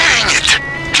 I'm fitting it!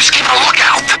 Just keep a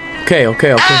lookout! Okay.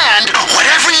 And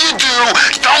whatever you do,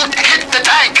 don't hit the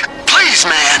tank! Please,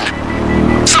 man!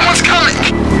 Someone's coming!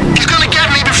 He's gonna get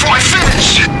me before I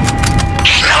finish!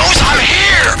 He knows I'm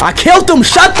here! I killed him!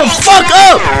 Shut the fuck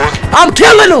up! I'm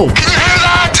killing him! Can you hear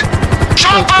that?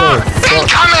 Chopper!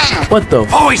 Incoming! What the?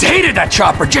 Always hated that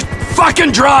chopper. Just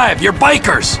fucking drive. You're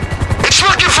bikers. It's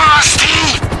looking for us, T!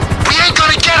 We ain't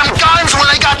gonna get them guns when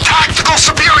they got tactical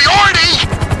superiority!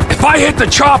 If I hit the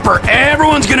chopper,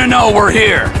 everyone's gonna know we're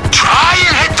here. Try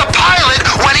and hit the pilot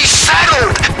when he's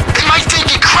settled! They might think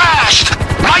he crashed!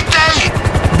 Might they?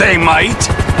 They might.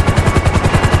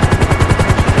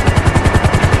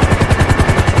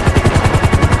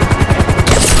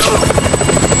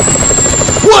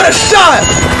 What a shot!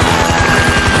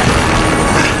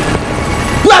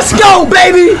 Let's go,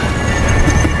 baby!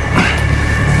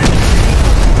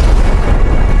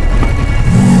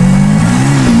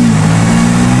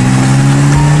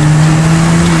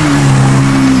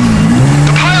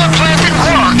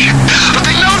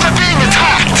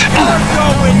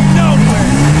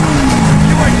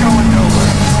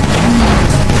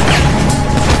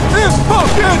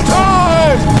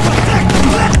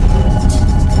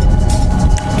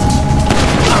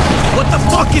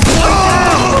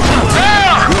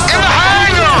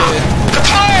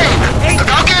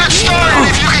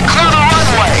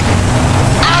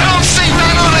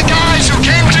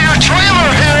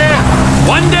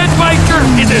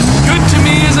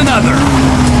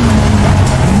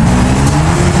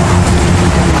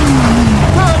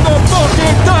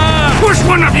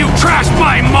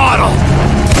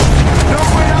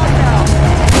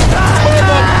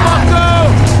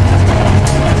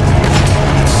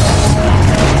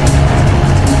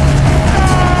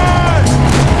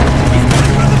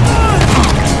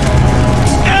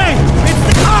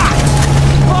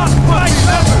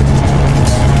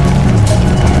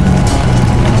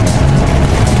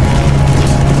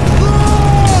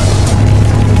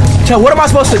 tell. What am I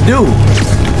supposed to do?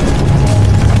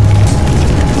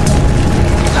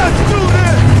 Let's do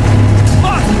this!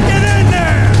 Boss, get in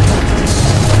there!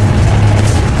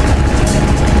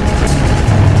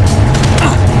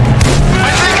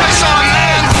 I think I saw a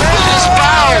man pull his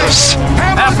bowels.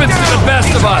 Happens to the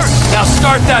best of us. Now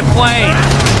start that plane.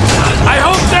 I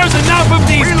hope there's enough of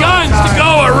these guns to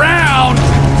go around.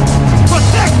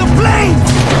 Protect the plane!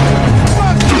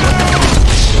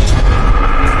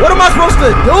 What am I supposed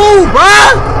to do,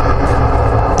 bruh?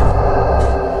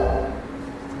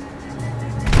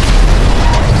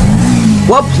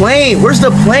 What plane? Where's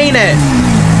the plane at?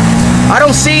 I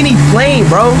don't see any plane,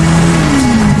 bro.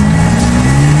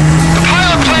 The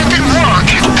pilot plan didn't work,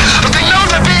 but they know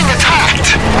they're being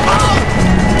attacked.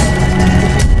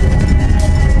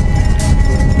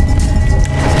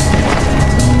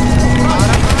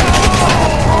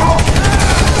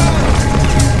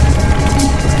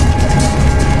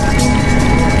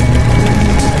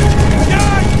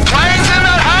 Plane's in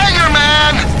that hangar,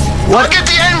 man. What? Look at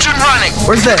the engine running.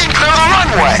 Where's that? You can clear the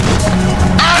runway.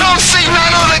 I don't see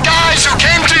none of the guys who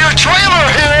came to your trailer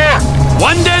here.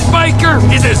 One dead biker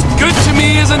is as good to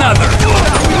me as another.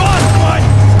 We lost one.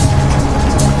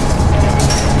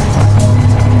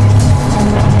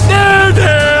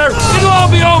 There! It'll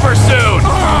all be over soon.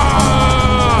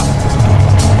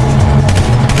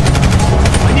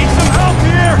 I need some help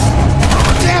here.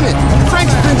 Damn it!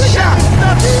 Frank's been shot!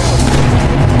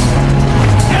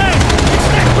 Hey,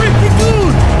 that creepy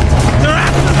dude! They're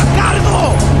after the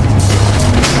cargo!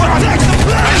 Protect the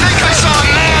plane! I think I saw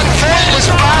a man pull his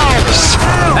bowels.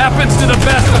 Happens to the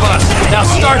best of us. Now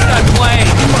start that plane.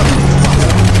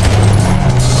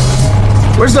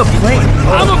 Where's the plane?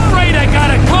 I'm afraid I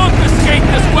gotta confiscate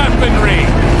this weaponry.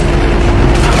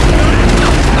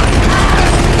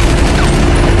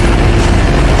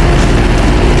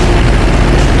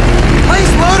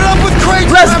 Plane's loaded up with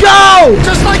crates. Let's go!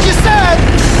 Just like you said.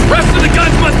 Rest of the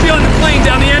guns must be on the plane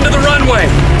down the end of the runway.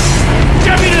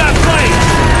 Get me to that plane.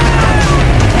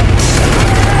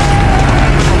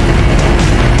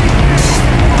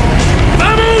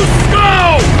 Vamos,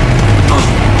 go!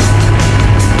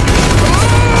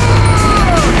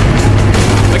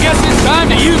 I guess it's time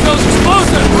to use those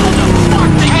explosives.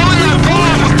 Blowing that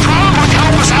bomb would probably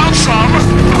help us out some.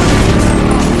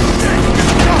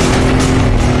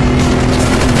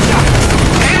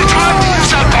 Ain't time to use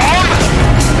that bomb.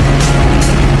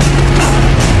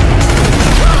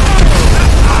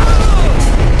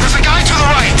 There's a guy to the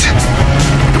right.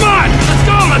 Come on, let's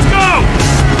go, let's go!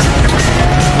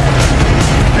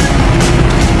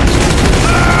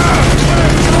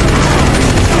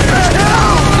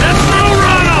 Let's go,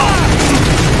 Ronald!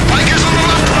 Bikers on the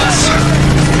left of us.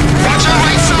 Watch our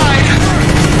right side.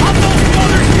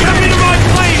 Get me to my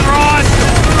plane, Ron!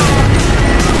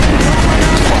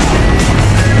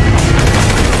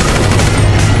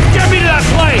 Get me to that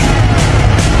plane!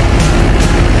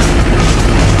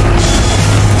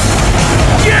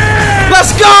 Yeah!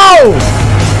 Let's go!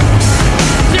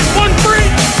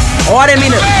 613! Oh, I didn't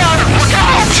mean to. Look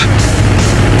out!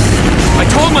 I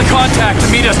told my contact to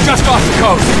meet us just off the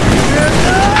coast.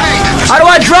 How do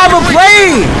I drive a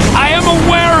plane? I am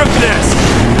aware of this.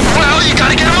 Well, you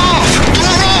gotta get him off. Do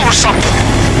a roll or something.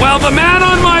 While the man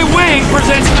on my wing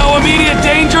presents no immediate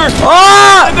danger,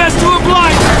 Ah! I best to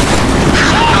oblige.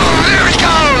 Oh, there he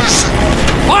goes.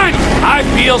 Fine, I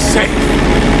feel safe.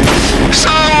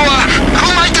 So, who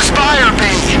might this buyer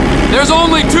be? There's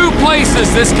only two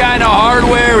places this kind of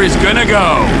hardware is gonna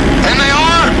go. And they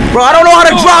are? Bro, I don't know how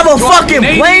to drive a fucking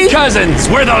Canadian plane. cousins,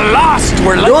 we're the lost.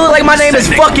 We're You look like my name is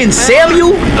fucking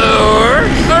Samuel. Or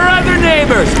our other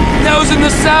neighbors, those in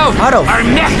the south, How the our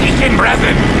Mexican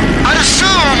brethren. I'd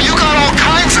assume you got all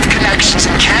kinds of connections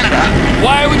in Canada.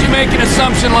 Why would you make an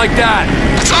assumption like that?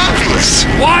 It's obvious.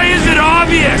 Why is it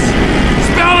obvious?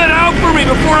 Spell it out for me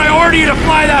before I order you to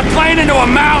fly that plane into a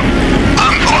mountain.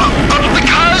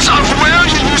 Because of where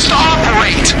you used to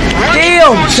operate.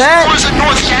 Damn, Chad. Was in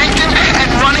North Yankton and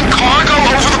running cargo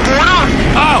over the border?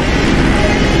 Oh,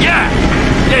 yeah,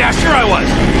 sure I was.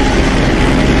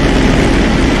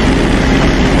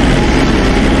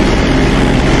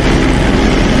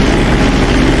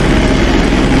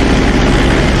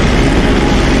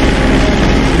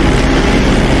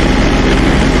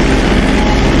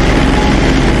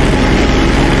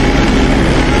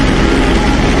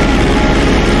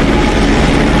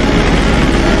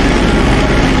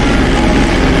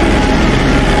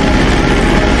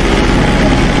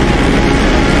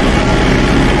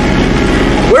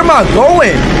 Where am I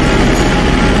going?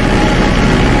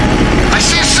 I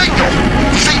see a signal.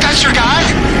 You think that's your guy?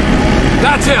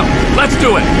 That's him. Let's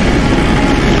do it.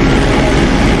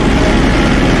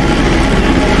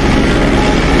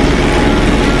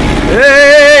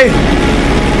 Hey!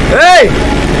 Hey!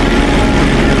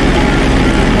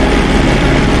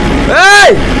 Hey!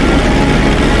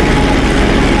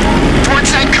 Towards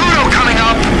Zancudo coming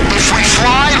up. If we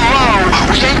fly low,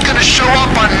 we ain't gonna show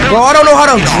up on no. Bro, I don't know how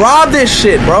to drive this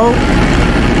shit, bro.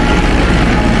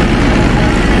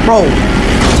 Bro.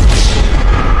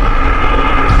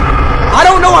 I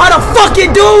don't know how to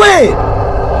fucking do it!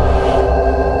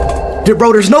 Dude,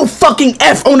 bro, there's no fucking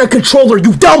F on the controller,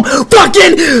 you dumb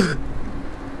fucking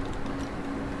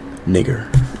nigger.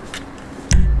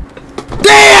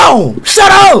 Damn!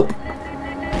 Shut up!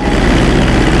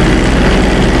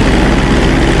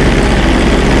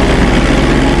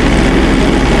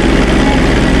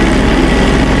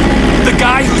 The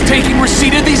guy who's taking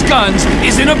receipt of these guns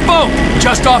is in a boat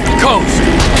just off the coast.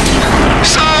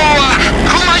 So,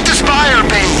 who might this buyer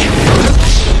be?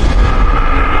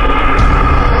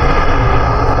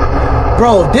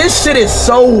 Bro, this shit is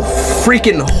so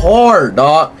freaking hard,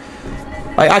 dog.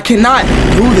 Like, I cannot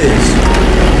do this.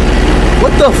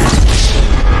 What the f—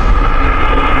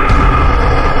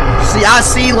 See, I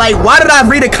see, like, why did I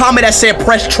read a comment that said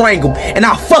press triangle? And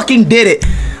I fucking did it.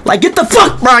 Like, get the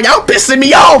fuck, bro. Y'all pissing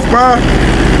me off, bro.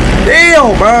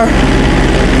 Damn, bro.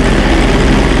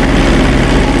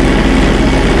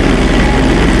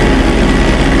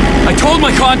 I told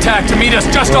my contact to meet us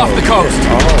just off the coast.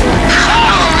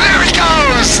 Oh, there he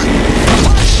goes!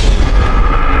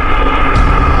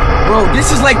 Bro,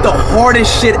 this is like the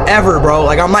hardest shit ever, bro.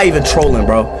 Like, I'm not even trolling,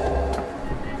 bro.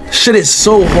 Shit is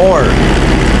so hard.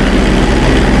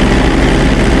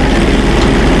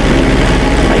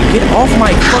 Like, get off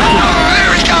my fucking— Oh,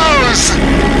 there he goes!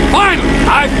 Finally,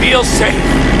 I feel safe.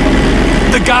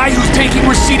 The guy who's taking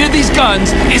receipt of these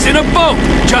guns is in a boat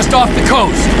just off the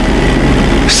coast.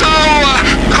 So,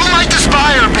 who might this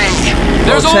buyer be?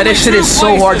 There's Bro, only this shit two is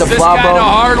so hard to places fly, this kind bro.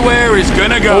 of hardware is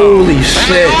gonna go. Holy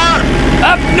shit.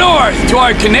 Up north to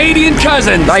our Canadian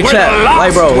cousins, Like where chat, the lost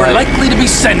like bro, we're like— likely to be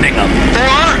sending them.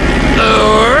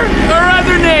 Or our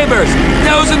other neighbors,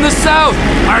 those in the south,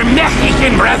 our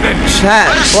Mexican brethren. Chat,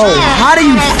 bro, how do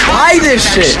you fly this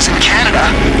shit? In Canada.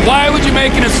 Why would you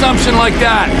make an assumption like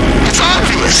that? It's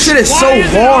obvious. Shit is so Why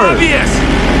is it hard. obvious?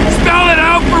 Spell it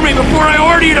out for me before I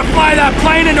order you to fly that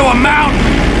plane into a mountain.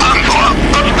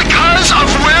 Because of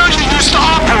where you used to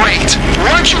operate.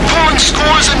 Weren't you pulling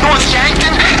scores in North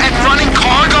Yankton and running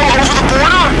cargo over the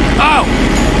border? Oh,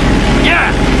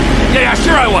 yeah,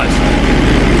 sure I was.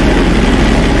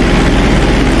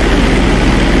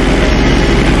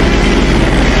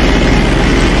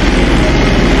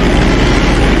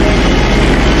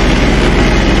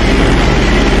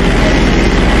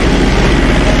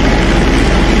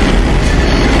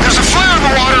 There's a flare in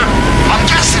the water. I'm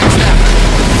guessing it's them.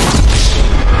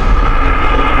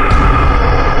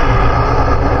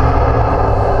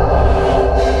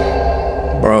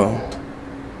 Bro.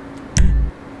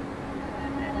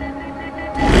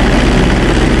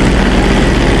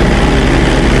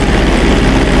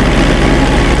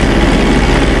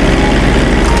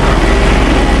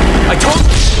 I told.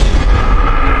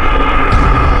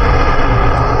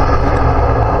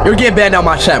 You're getting banned out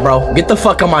my chat, bro. Get the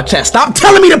fuck on my chat. Stop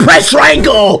telling me to press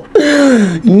triangle.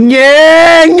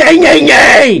 Yang, yang, yang,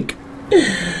 yang.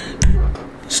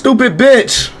 Stupid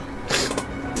bitch.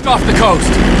 Off the coast.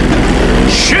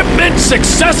 Shipment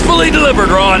successfully delivered,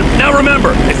 Ron. Now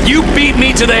remember, if you beat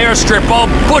me to the airstrip, I'll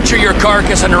butcher your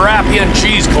carcass and wrap you in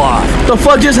cheesecloth. The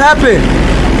fuck just happened?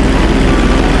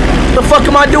 The fuck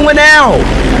am I doing now?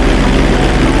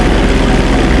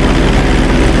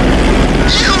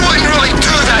 You wouldn't really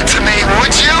do that to me,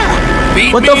 would you?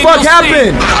 Beat What me the and fuck you'll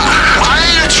happened? I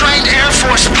ain't a trained Air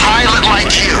Force pilot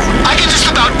like you. I can just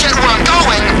about get where I'm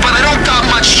going, but I don't got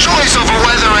much choice over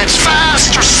whether it's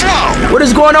fast or slow. What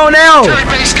is going on now? Military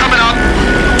base coming up.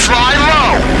 Fly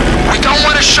low. We don't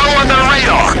want to show on their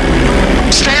radar.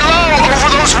 Stay low over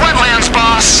those wetlands,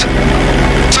 boss.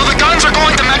 So the guns are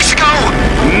going to Mexico?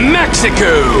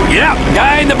 Mexico! Yep,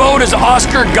 guy in the boat is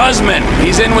Oscar Guzman.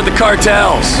 He's in with the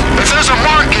cartels. If there's a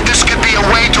market, this could be a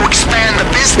way to expand the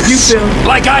business. You feel?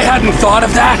 Like I hadn't thought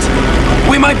of that.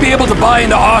 We might be able to buy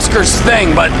into Oscar's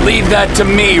thing, but leave that to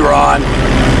me, Ron.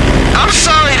 I'm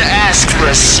sorry to ask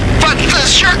this, but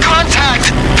does your contact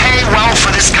pay well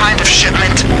for this kind of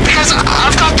shipment? Because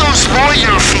I've got those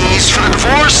lawyer fees for the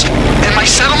divorce and my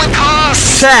settlement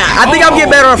costs. Chat, I think I'm getting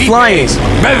better at he flying. pays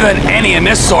better than any in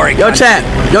this sorry Yo, chat,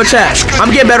 I'm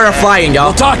getting better at flying,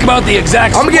 y'all. We'll talk about the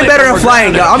exact I'm getting better at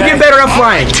flying, y'all. I'm getting better at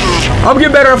flying. I'm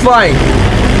getting better at flying.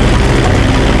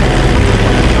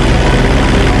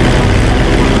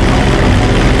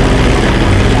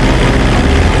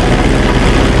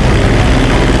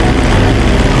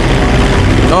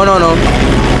 No.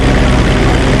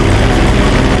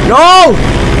 No!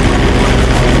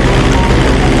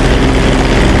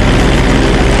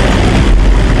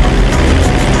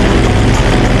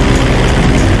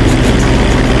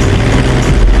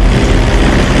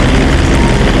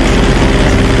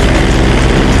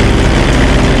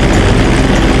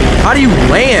 How do you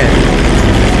land?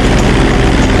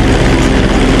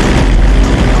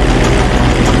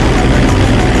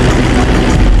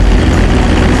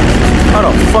 How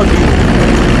the fuck you?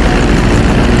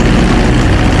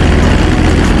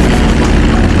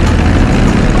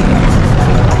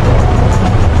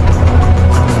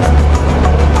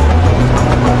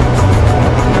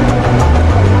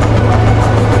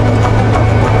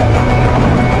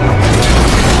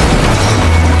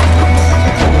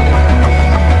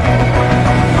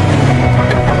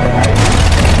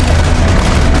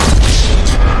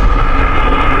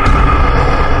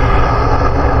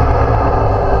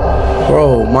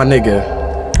 Bro, my nigga.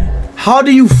 How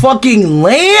do you fucking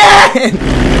land?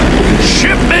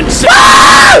 Shipment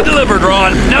delivered,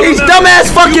 Ron. Now These dumbass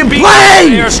fucking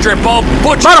planes! Airstrip, I'll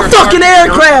butcher Not a your fucking car-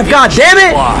 aircraft, your- god damn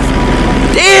it!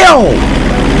 Damn!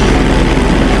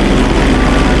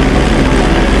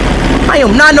 I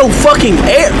am not no fucking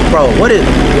air, bro. What is,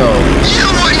 yo?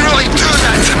 You wouldn't really do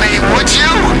that to me, would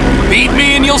you? Beat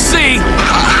me and you'll see.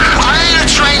 I ain't a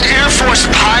trained Air Force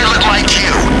pilot like you.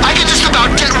 I can just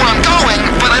about get where I'm going,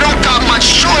 but I don't got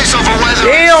much choice over whether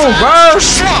Damn, it's bro. fast or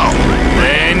slow.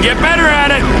 Then get better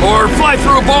at it, or fly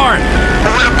through a barn.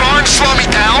 Would a barn slow me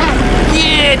down?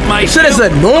 Yeah, it might. Shit is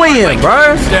annoying,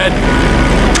 bro. Instead.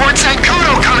 Fort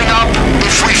Zancudo coming up.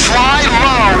 If we fly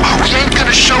low, we ain't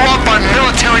gonna show up on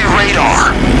military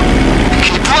radar.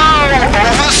 Keep low,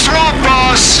 over the swamp,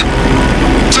 boss.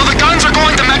 So the guns are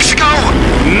going to Mexico?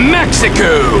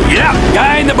 Mexico! Yeah,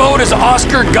 guy in the boat is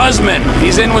Oscar Guzman.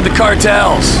 He's in with the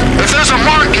cartels. If there's a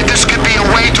market, this could be a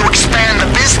way to expand the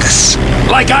business.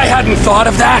 Like I hadn't thought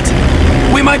of that.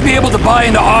 We might be able to buy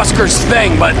into Oscar's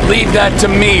thing, but leave that to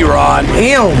me, Ron.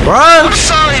 Damn, bro. I'm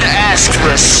sorry to ask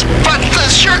this, but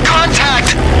does your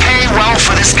contact pay well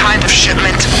for this kind of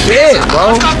shipment? Shit,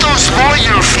 bro. I've got those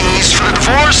lawyer fees for the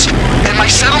divorce and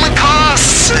my settlement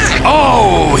costs.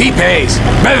 Oh, he pays.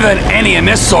 Better than any in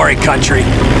this sorry country.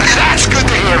 That's good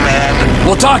to hear, man.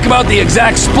 We'll talk about the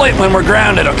exact split when we're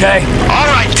grounded, okay?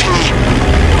 All right, T.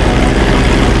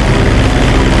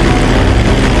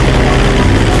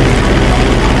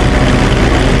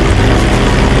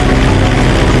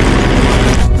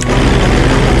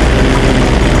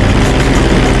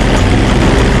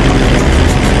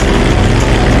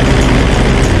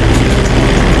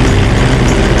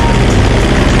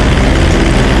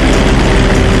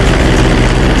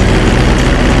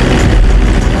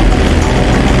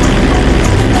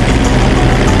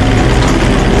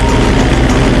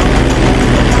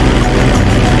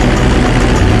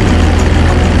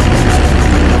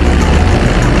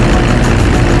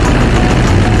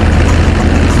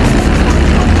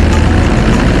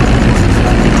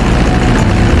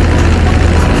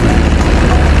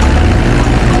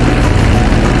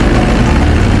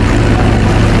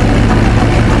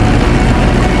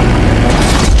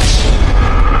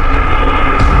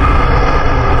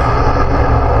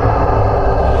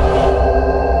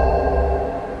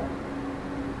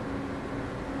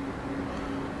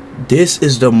 This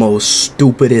is the most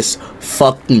stupidest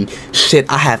fucking shit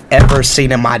I have ever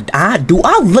seen in my do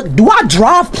I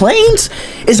drive planes?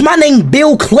 Is my name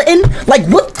Bill Clinton? Like,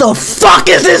 what the fuck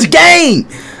is this game?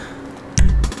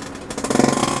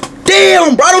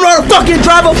 Damn, bro, I don't know how to fucking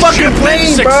drive a fucking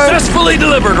plane, bro. Successfully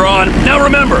delivered, Ron. Now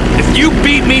remember, if you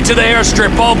beat me to the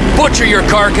airstrip, I'll butcher your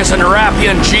carcass and wrap you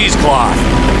in cheesecloth.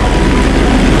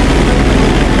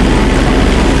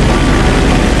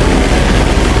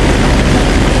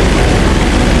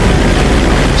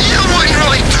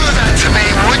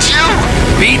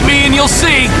 Beat me and you'll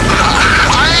see.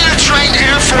 I ain't a trained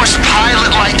Air Force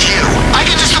pilot like you. I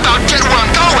can just about get where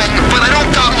I'm going, but I don't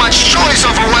got much choice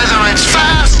over whether it's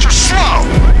fast or slow.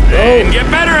 And get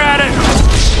better at it.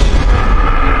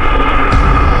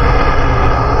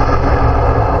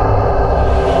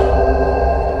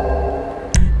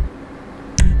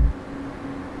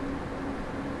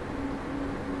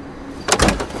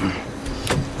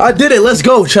 I did it. Let's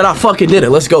go, Chad. I fucking did it.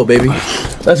 Let's go, baby.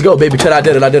 Let's go, baby. Chad, I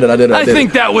did it. I did it. I did it. I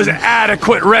think that was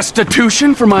adequate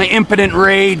restitution for my impotent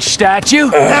rage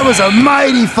statue. That was a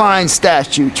mighty fine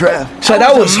statue, Trev. Chad,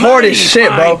 that was hard as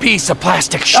shit, bro. Piece of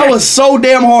plastic shit. That was so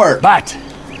damn hard. But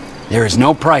there is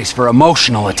no price for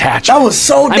emotional attachment. That was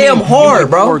so damn hard,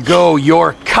 bro. Forgo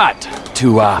your cut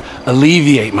to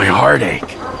alleviate my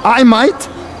heartache. I might.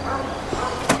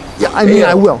 Yeah, I mean,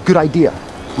 I will. Good idea.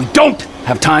 We don't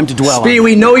have time to dwell Speed, on.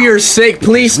 we know you're sick.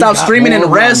 Please stop streaming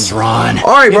and rest. Ron. All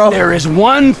right, bro. If there is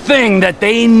one thing that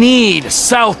they need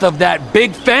south of that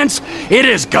big fence, it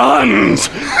is guns.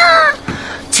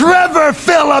 Trevor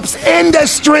Phillips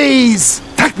Industries.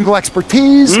 Technical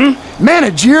expertise,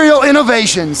 managerial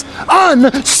innovations,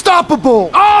 unstoppable.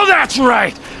 Oh, that's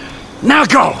right. Now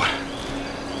go.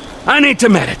 I need to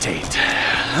meditate.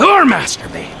 Or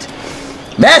masturbate.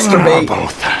 Masturbate? Or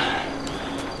both.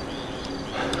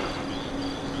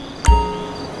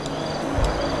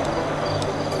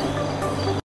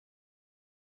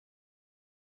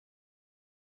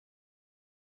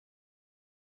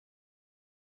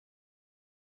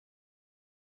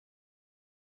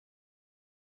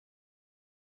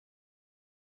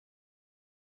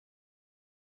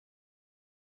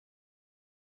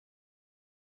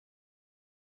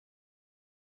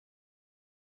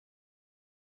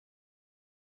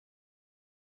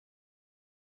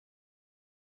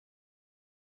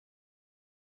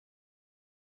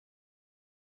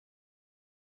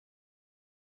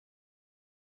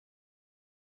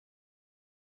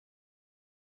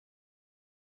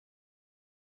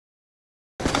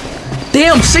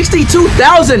 Damn,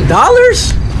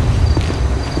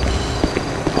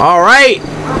 $62,000? All right.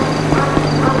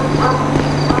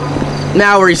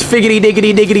 Now we're figgity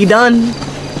diggity diggity done.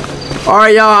 All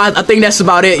right, y'all. I think that's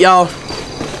about it, y'all.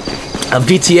 Of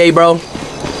GTA, bro.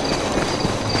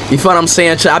 You feel what I'm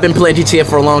saying? I've been playing GTA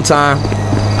for a long time.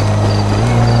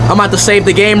 I'm about to save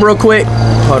the game real quick.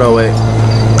 Hold on, wait.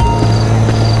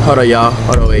 Hold on, y'all.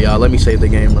 Hold on, wait, y'all. Let me save the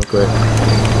game real quick.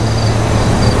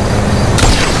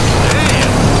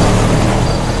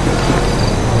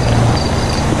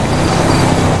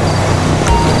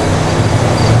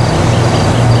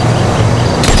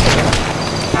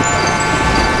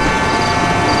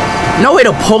 No way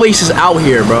the police is out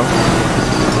here, bro.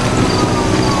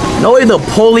 No way the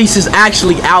police is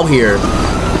actually out here.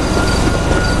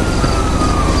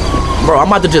 Bro, I'm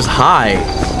about to just hide.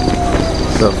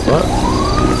 The fuck?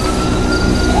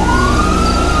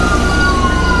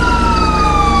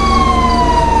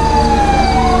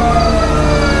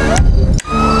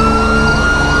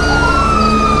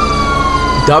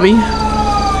 Dummy.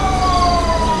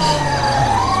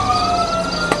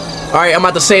 Alright, I'm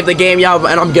about to save the game, y'all,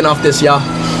 and I'm getting off this, y'all.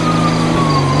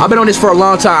 I've been on this for a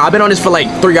long time. I've been on this for like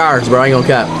 3 hours, bro. I ain't gonna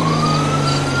cap.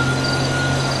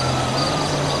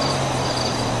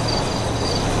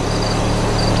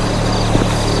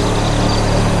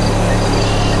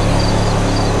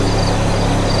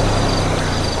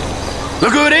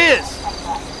 Look who it is!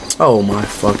 Oh my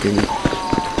fucking...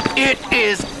 It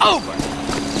is over!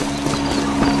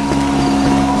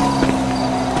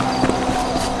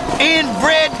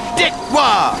 Inbred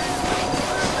dickwad!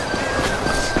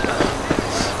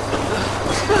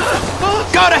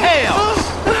 Go to hell!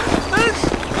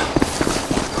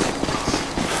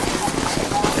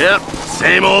 Yep,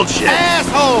 same old shit.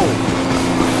 Asshole!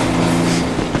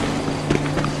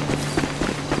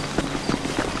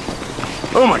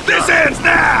 Oh my God. This ends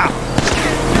now!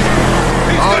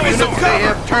 All units, they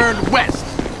have turned west.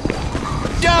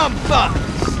 Dumb fuck!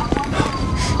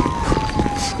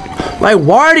 Like,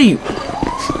 why are you...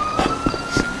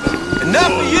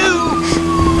 Enough of you!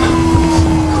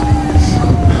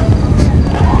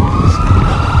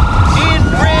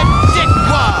 Inbred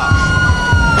dickwad!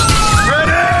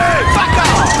 Ready! Fuck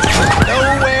off!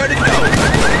 Nowhere to go!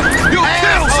 You'll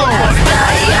kill someone!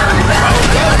 Go,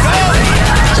 go,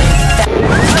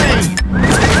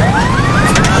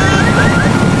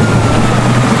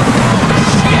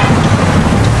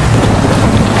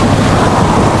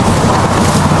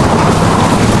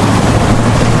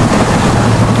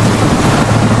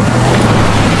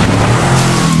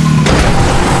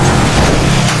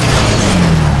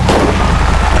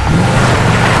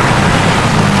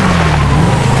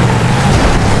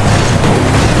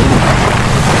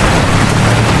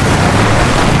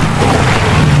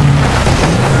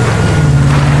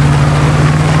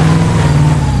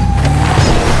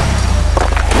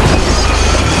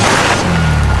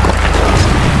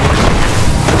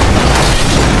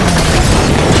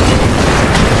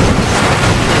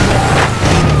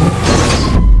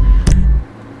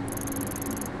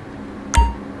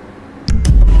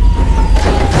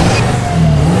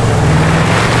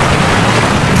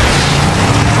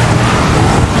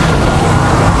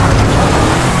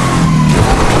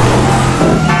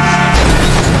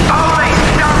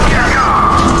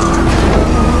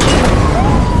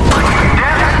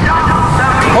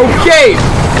 Okay.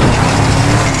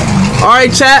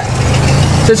 Alright, chat.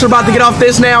 Since we're about to get off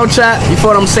this now, chat. You feel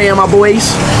what I'm saying, my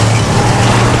boys?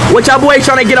 What y'all boys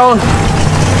trying to get on?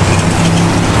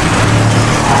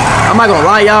 I'm not gonna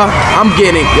lie, y'all. I'm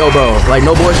getting, yo, bro. Like,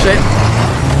 no bullshit.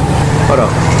 Hold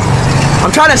up.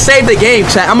 I'm trying to save the game,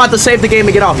 chat. I'm about to save the game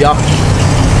and get off, y'all.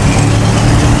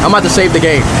 I'm about to save the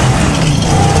game.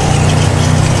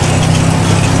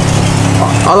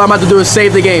 All I'm about to do is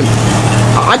save the game.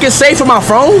 I can save from my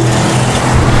phone?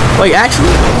 Like, actually?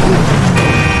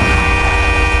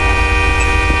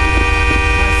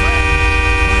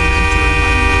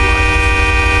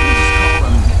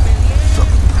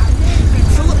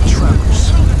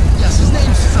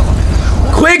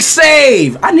 Quick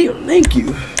save! I need, thank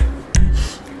you.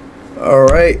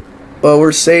 Alright. Well,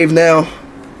 we're saved now.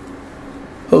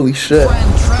 Holy shit.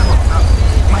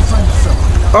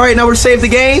 Alright, now we're saved the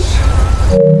game.